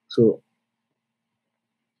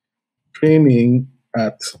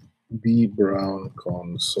at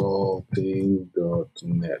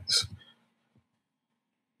dbrownconsulting.net.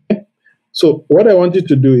 So what I want you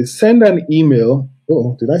to do is send an email.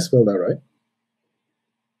 Oh, did I spell that right?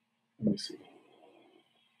 Let me see.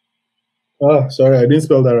 Oh, sorry, I didn't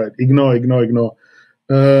spell that right. Ignore.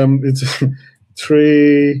 It's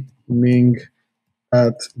training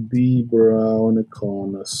at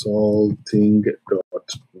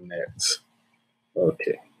dbrownconsulting.net.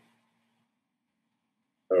 Okay.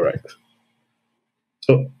 All right.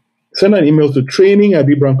 So send an email to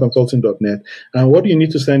training@dbrownconsulting.net. And what you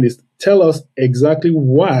need to send is tell us exactly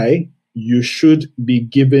why you should be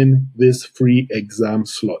given this free exam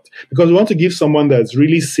slot. Because we want to give someone that's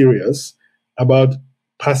really serious about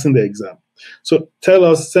passing the exam. So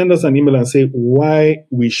send us an email and say why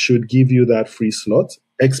we should give you that free slot.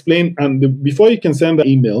 Explain, and before you can send that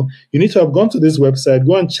email, you need to have gone to this website,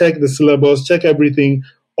 go and check the syllabus, check everything,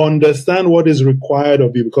 understand what is required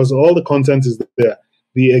of you, because all the content is there.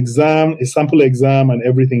 The exam, a sample exam, and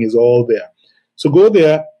everything is all there. So go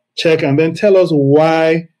there, check, and then tell us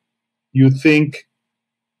why you think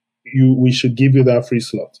we should give you that free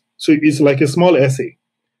slot. So it's like a small essay.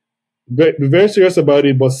 Be very serious about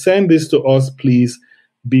it, but send this to us, please,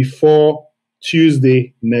 before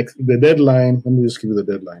Tuesday next. The deadline, let me just give you the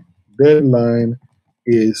deadline. Deadline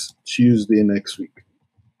is Tuesday next week.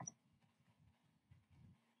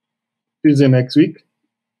 Tuesday next week.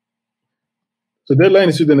 So deadline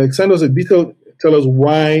is Tuesday next. Send us a detail. Tell us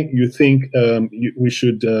why you think we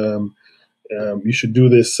should you should do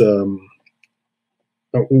this.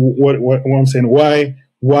 What I'm saying,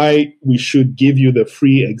 why we should give you the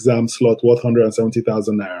free exam slot worth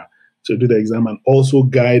 170,000 naira to do the exam, and also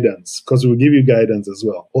guidance, because we'll give you guidance as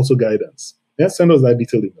well. Also guidance. Yeah, send us that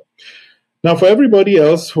detailed email. Now, for everybody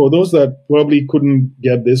else, for those that probably couldn't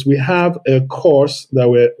get this, we have a course that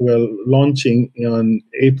we're launching in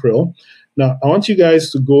April. Now, I want you guys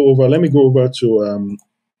to go over. Let me go over to.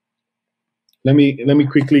 Let me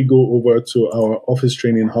quickly go over to our Office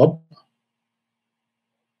Training Hub.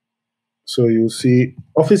 So you'll see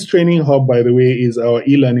Office Training Hub, by the way, is our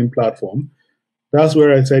e-learning platform. That's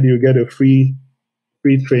where I said you get a free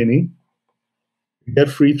training. You get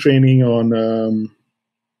free training on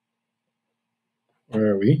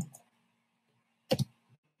where are we?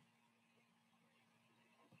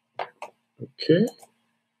 Okay.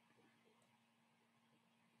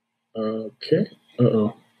 Okay.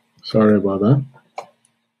 Uh-oh. Sorry about that.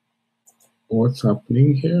 What's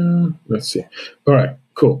happening here? Let's see. All right,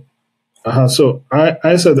 cool. So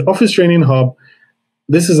I said the Office Training Hub,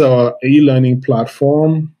 this is our e-learning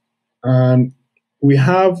platform, and we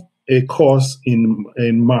have a course in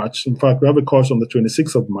March. In fact, we have a course on the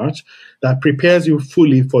 26th of March that prepares you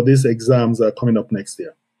fully for these exams that are coming up next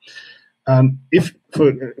year. And if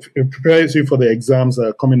it prepares you for the exams that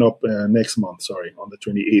are coming up next month, on the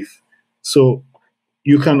 28th. So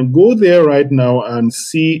you can go there right now and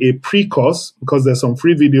see a pre-course, because there's some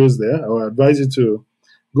free videos there. I would advise you to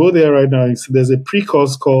go there right now. There's a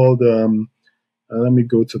pre-course called, let me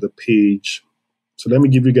go to the page. So let me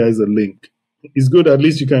give you guys a link. It's good, at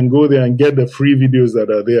least you can go there and get the free videos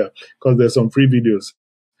that are there, because there's some free videos.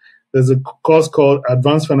 There's a course called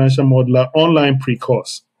Advanced Financial Modeler Online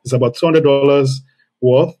Pre-Course. It's about $200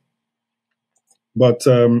 worth, but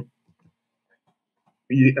at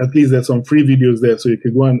least there's some free videos there, so you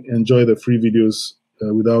can go and enjoy the free videos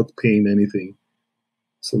without paying anything.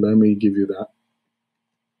 So let me give you that.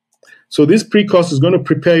 So this pre-course is going to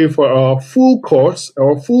prepare you for our full course,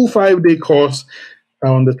 our full 5-day course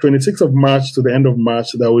on the 26th of March to the end of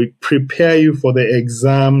March, that will prepare you for the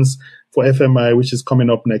exams for FMI, which is coming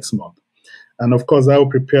up next month. And of course, I will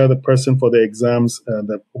prepare the person for the exams,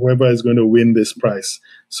 that whoever is going to win this prize.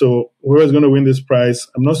 So whoever is going to win this prize,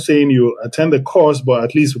 I'm not saying you attend the course, but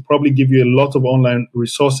at least we'll probably give you a lot of online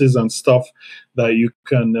resources and stuff that you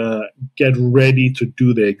can get ready to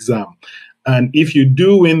do the exam. And if you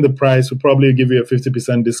do win the prize, we'll probably give you a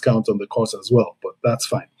 50% discount on the course as well, but that's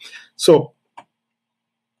fine. So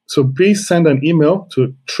please send an email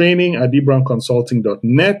to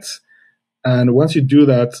training@dbrownconsulting.net. And once you do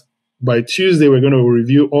that, by Tuesday, we're going to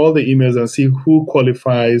review all the emails and see who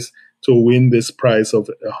qualifies to win this prize of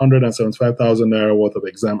 175,000 naira worth of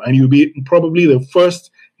exam. And you'll be probably the first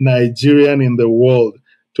Nigerian in the world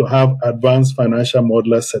to have Advanced Financial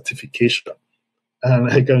Modeler certification.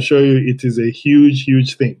 And I can show you it is a huge,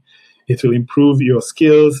 huge thing. It will improve your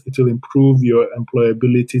skills. It will improve your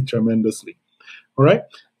employability tremendously. All right?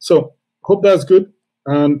 So hope that's good.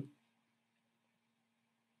 And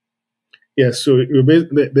yes, so you're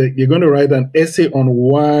going to write an essay on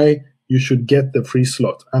why you should get the free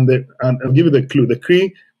slot. And I'll give you the clue. The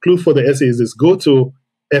clue for the essay is this: go to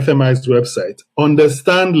FMI's website,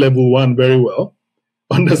 understand level 1 very well,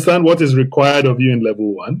 understand what is required of you in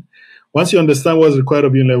level 1. Once you understand what's required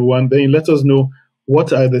of you in level 1, then you let us know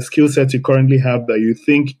what are the skill sets you currently have that you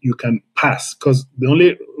think you can pass. Because we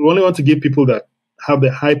only want to give people that have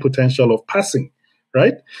the high potential of passing,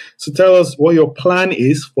 right? So tell us what your plan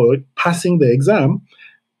is for passing the exam.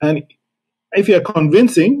 And if you're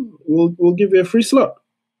convincing, we'll give you a free slot,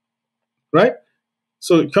 right?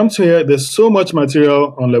 So come to here. There's so much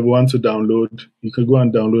material on level 1 to download. You can go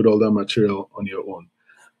and download all that material on your own.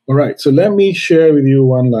 All right, so let me share with you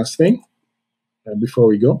one last thing before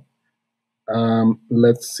we go.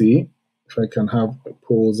 Let's see if I can have the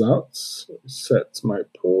polls out. So set my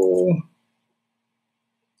poll.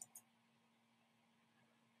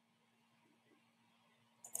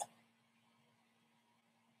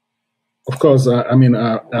 Of course, I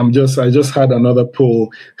just had another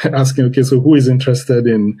poll asking, okay, so who is interested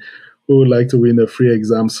in, who would like to win a free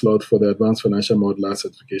exam slot for the Advanced Financial Modeler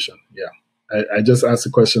certification? Yeah. I just asked the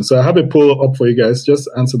question. So I have a poll up for you guys. Just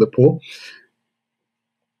answer the poll.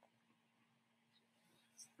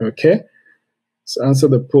 Okay. So answer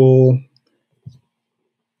the poll.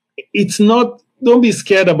 Don't be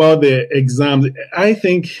scared about the exams. I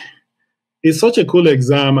think it's such a cool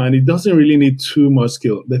exam and it doesn't really need too much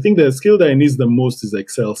skill. The skill that it needs the most is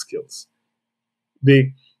Excel skills.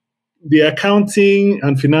 the accounting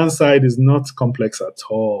and finance side is not complex at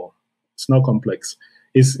all. It's not complex.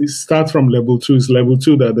 It starts from level two. It's level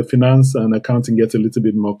two that the finance and accounting get a little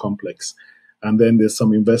bit more complex. And then there's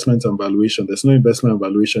some investment and valuation. There's no investment and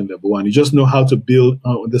valuation in level one. You just know how to build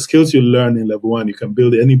the skills you learn in level one. You can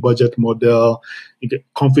build any budget model. You can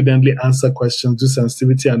confidently answer questions, do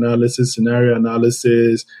sensitivity analysis, scenario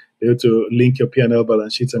analysis, be able to link your P&L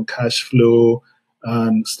balance sheet and cash flow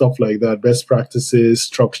and stuff like that, best practices,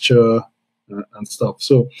 structure, and stuff.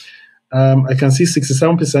 So I can see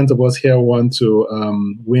 67% of us here want to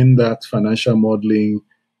win that financial modeling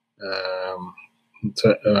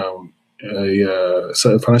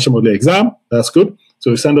financial modeling exam. That's good.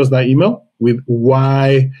 So send us that email with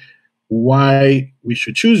why we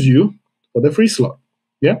should choose you for the free slot.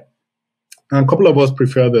 Yeah, and a couple of us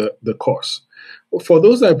prefer the course. For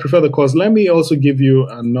those that prefer the course, let me also give you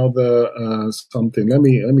another something. Let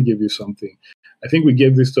me give you something. I think we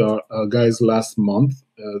gave this to our guys last month,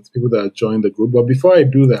 people that joined the group. But before I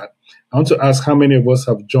do that, I want to ask how many of us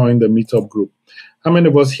have joined the meetup group. How many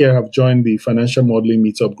of us here have joined the financial modeling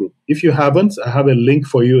meetup group? If you haven't, I have a link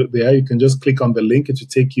for you there. You can just click on the link. It will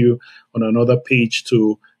take you on another page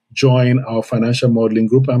to join our financial modeling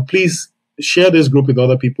group. And please share this group with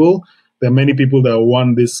other people. There are many people that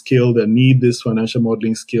want this skill, that need this financial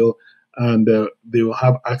modeling skill, and they will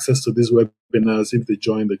have access to these webinars if they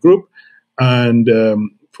join the group. And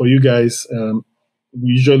for you guys, we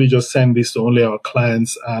usually just send this to only our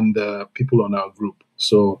clients and people on our group.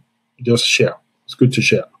 So just share. It's good to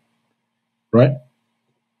share, right?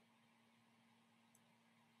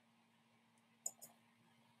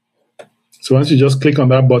 So once you just click on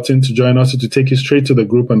that button to join us, it will take you straight to the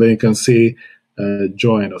group, and then you can say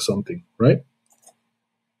join or something, right?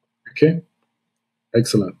 Okay,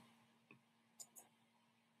 excellent.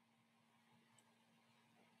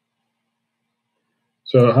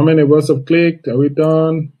 So how many of us have clicked? Are we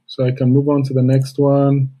done? So I can move on to the next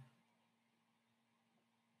one.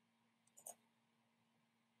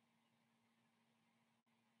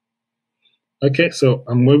 Okay, so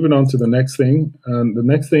I'm moving on to the next thing. And the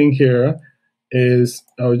next thing here is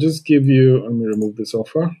I'll just give you, let me remove this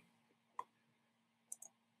offer.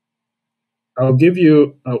 I'll give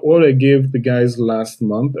you what I gave the guys last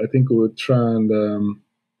month. I think we'll try and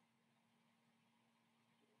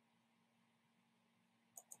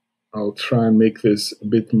I'll try and make this a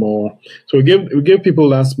bit more. So we gave people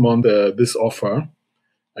last month this offer.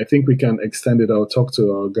 I think we can extend it. I'll talk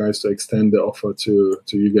to our guys to extend the offer to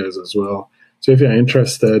you guys as well. So if you're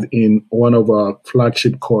interested in one of our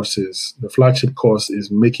flagship courses, the flagship course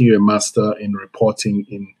is making you a master in reporting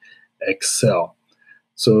in Excel.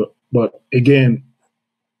 So, but again,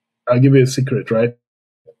 I'll give you a secret, right?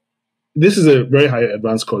 This is a very high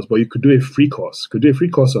advanced course, but you could do a free course. Could do a free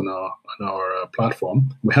course on our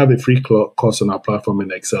platform. We have a free course on our platform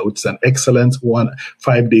in Excel, which is an excellent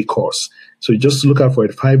 5-day course. So you just look out for a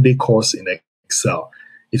 5-day course in Excel.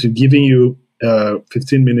 It's giving you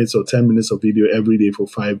 15 minutes or 10 minutes of video every day for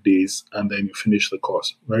 5 days, and then you finish the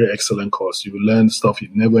course. Very excellent course. You will learn stuff you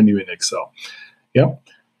never knew in Excel. Yeah.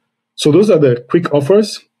 So those are the quick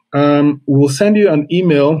offers. We'll send you an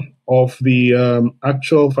email of the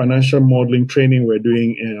actual financial modeling training we're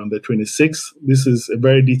doing on the 26th. This is a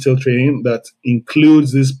very detailed training that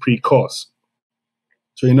includes this pre-course.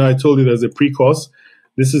 So, I told you there's a pre-course.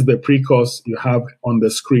 This is the pre-course you have on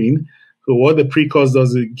the screen. So what the pre-course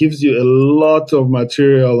does, it gives you a lot of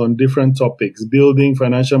material on different topics: building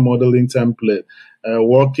financial modeling template,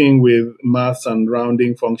 working with maths and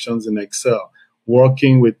rounding functions in Excel,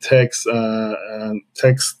 working with text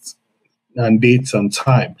and dates and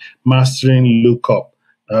time, mastering lookup,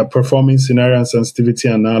 performing scenario and sensitivity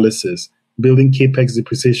analysis, building CAPEX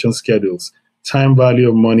depreciation schedules, time value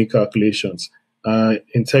of money calculations,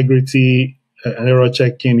 integrity, error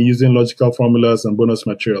checking, using logical formulas and bonus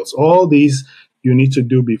materials. All these you need to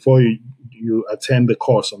do before you attend the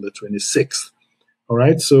course on the 26th. All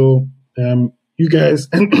right. So you guys,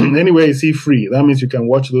 anyway, you see free. That means you can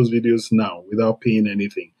watch those videos now without paying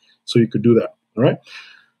anything. So you could do that. All right.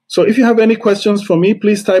 So if you have any questions for me,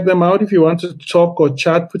 please type them out. If you want to talk or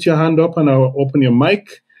chat, put your hand up and I'll open your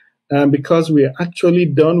mic. Because we're actually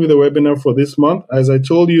done with the webinar for this month. As I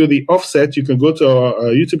told you, the offset, you can go to our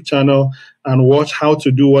YouTube channel and watch how to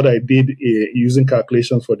do what I did using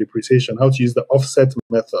calculations for depreciation, how to use the offset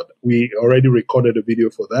method. We already recorded a video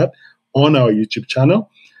for that on our YouTube channel.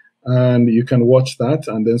 And you can watch that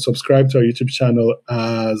and then subscribe to our YouTube channel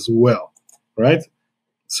as well, right?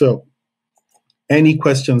 So, any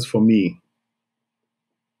questions for me?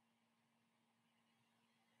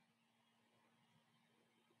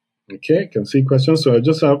 Okay, I can see questions. So I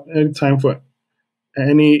just have any time for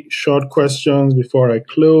Any short questions before I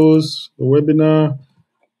close the webinar?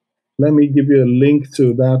 Let me give you a link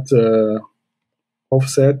to that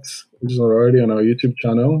offset, which is already on our YouTube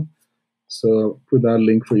channel. So put that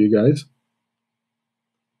link for you guys.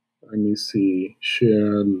 Let me see,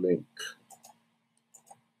 share link.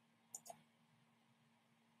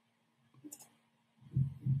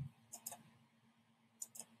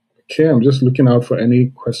 Okay, I'm just looking out for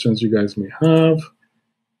any questions you guys may have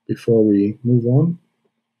before we move on.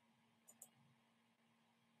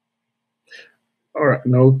 All right,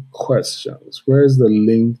 no questions. Where's the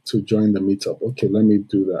link to join the meetup? Okay, let me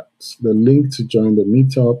do that. The link to join the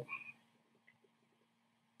meetup,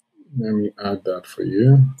 let me add that for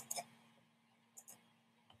you.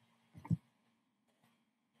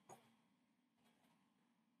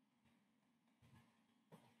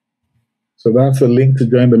 So that's a link to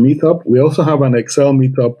join the meetup. We also have an Excel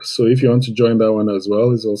meetup, so if you want to join that one as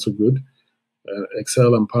well, it's also good.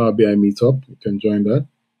 Excel and Power BI meetup, you can join that.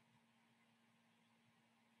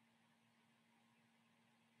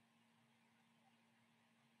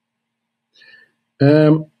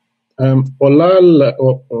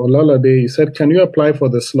 Olalade, you said, can you apply for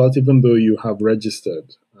the slot even though you have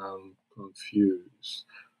registered? I'm confused.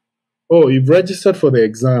 Oh, you've registered for the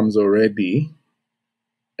exams already.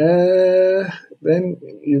 Then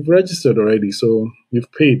you've registered already, so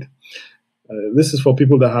you've paid. This is for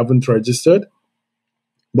people that haven't registered.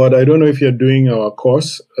 But I don't know if you're doing our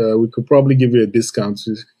course. We could probably give you a discount,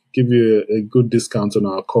 give you a good discount on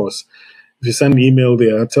our course. If you send an email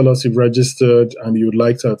there, tell us you've registered and you would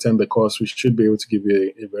like to attend the course, we should be able to give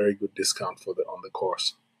you a very good discount on the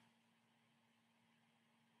course.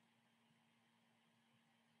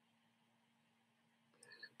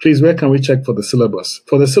 Please, where can we check for the syllabus?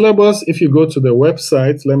 For the syllabus, if you go to the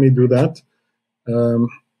website, let me do that.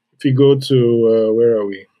 If you go to, where are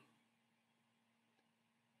we?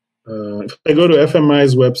 If I go to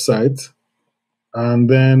FMI's website, and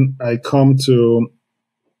then I come to,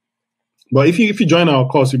 but if you join our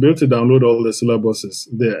course, you'll be able to download all the syllabuses,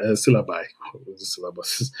 the syllabi, the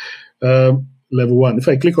syllabuses. Level 1. If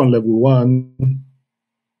I click on level 1,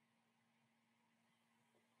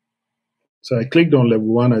 so I clicked on level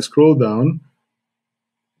 1, I scroll down.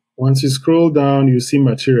 Once you scroll down, you see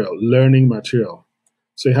material, learning material.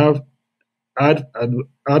 So you have add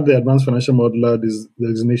the advanced financial modeler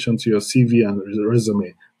designation to your CV and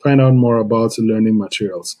resume. Find out more about learning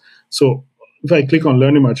materials. So if I click on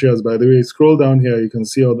learning materials, by the way, scroll down here, you can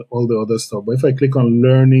see all the other stuff. But if I click on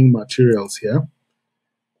learning materials here,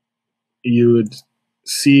 you would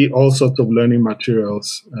see all sorts of learning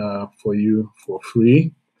materials for you for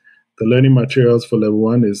free. The learning materials for level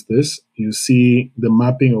 1 is this. You see the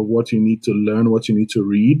mapping of what you need to learn, what you need to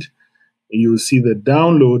read. You see the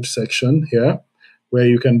download section here, where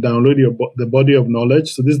you can download the body of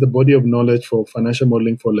knowledge. So this is the body of knowledge for financial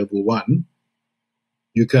modeling for level 1.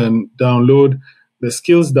 You can download the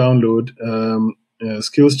skills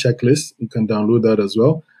skills checklist. You can download that as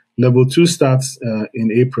well. Level 2 starts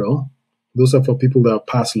in April. Those are for people that have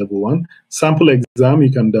passed level 1. Sample exam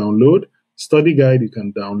you can download. Study guide you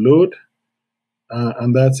can download.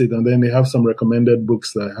 And that's it. And then they have some recommended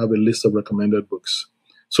books. That have a list of recommended books.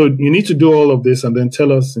 So you need to do all of this and then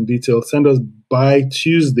tell us in detail. Send us by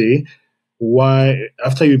Tuesday why,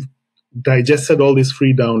 after you've digested all these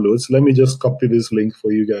free downloads. Let me just copy this link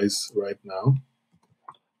for you guys right now.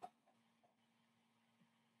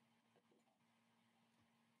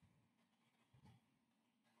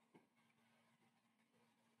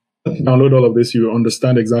 Download all of this, you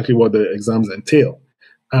understand exactly what the exams entail.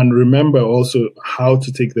 And remember also how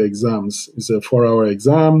to take the exams. It's a 4-hour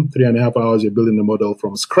exam, 3.5 hours, you're building the model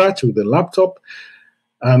from scratch with a laptop.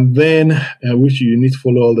 And then, which you need to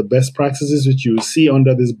follow all the best practices, which you see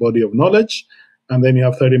under this body of knowledge. And then you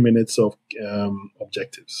have 30 minutes of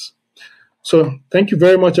objectives. So thank you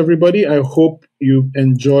very much, everybody. I hope you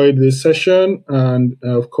enjoyed this session. And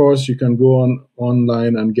of course, you can go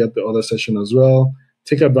online and get the other session as well.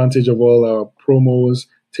 Take advantage of all our promos.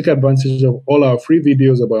 Take advantage of all our free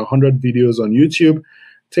videos, about 100 videos on YouTube.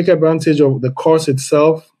 Take advantage of the course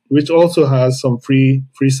itself, which also has some free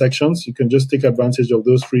sections. You can just take advantage of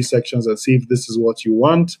those free sections and see if this is what you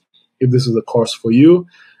want, if this is the course for you.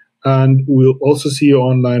 And we'll also see you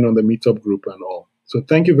online on the meetup group and all. So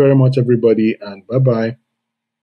thank you very much, everybody, and bye-bye.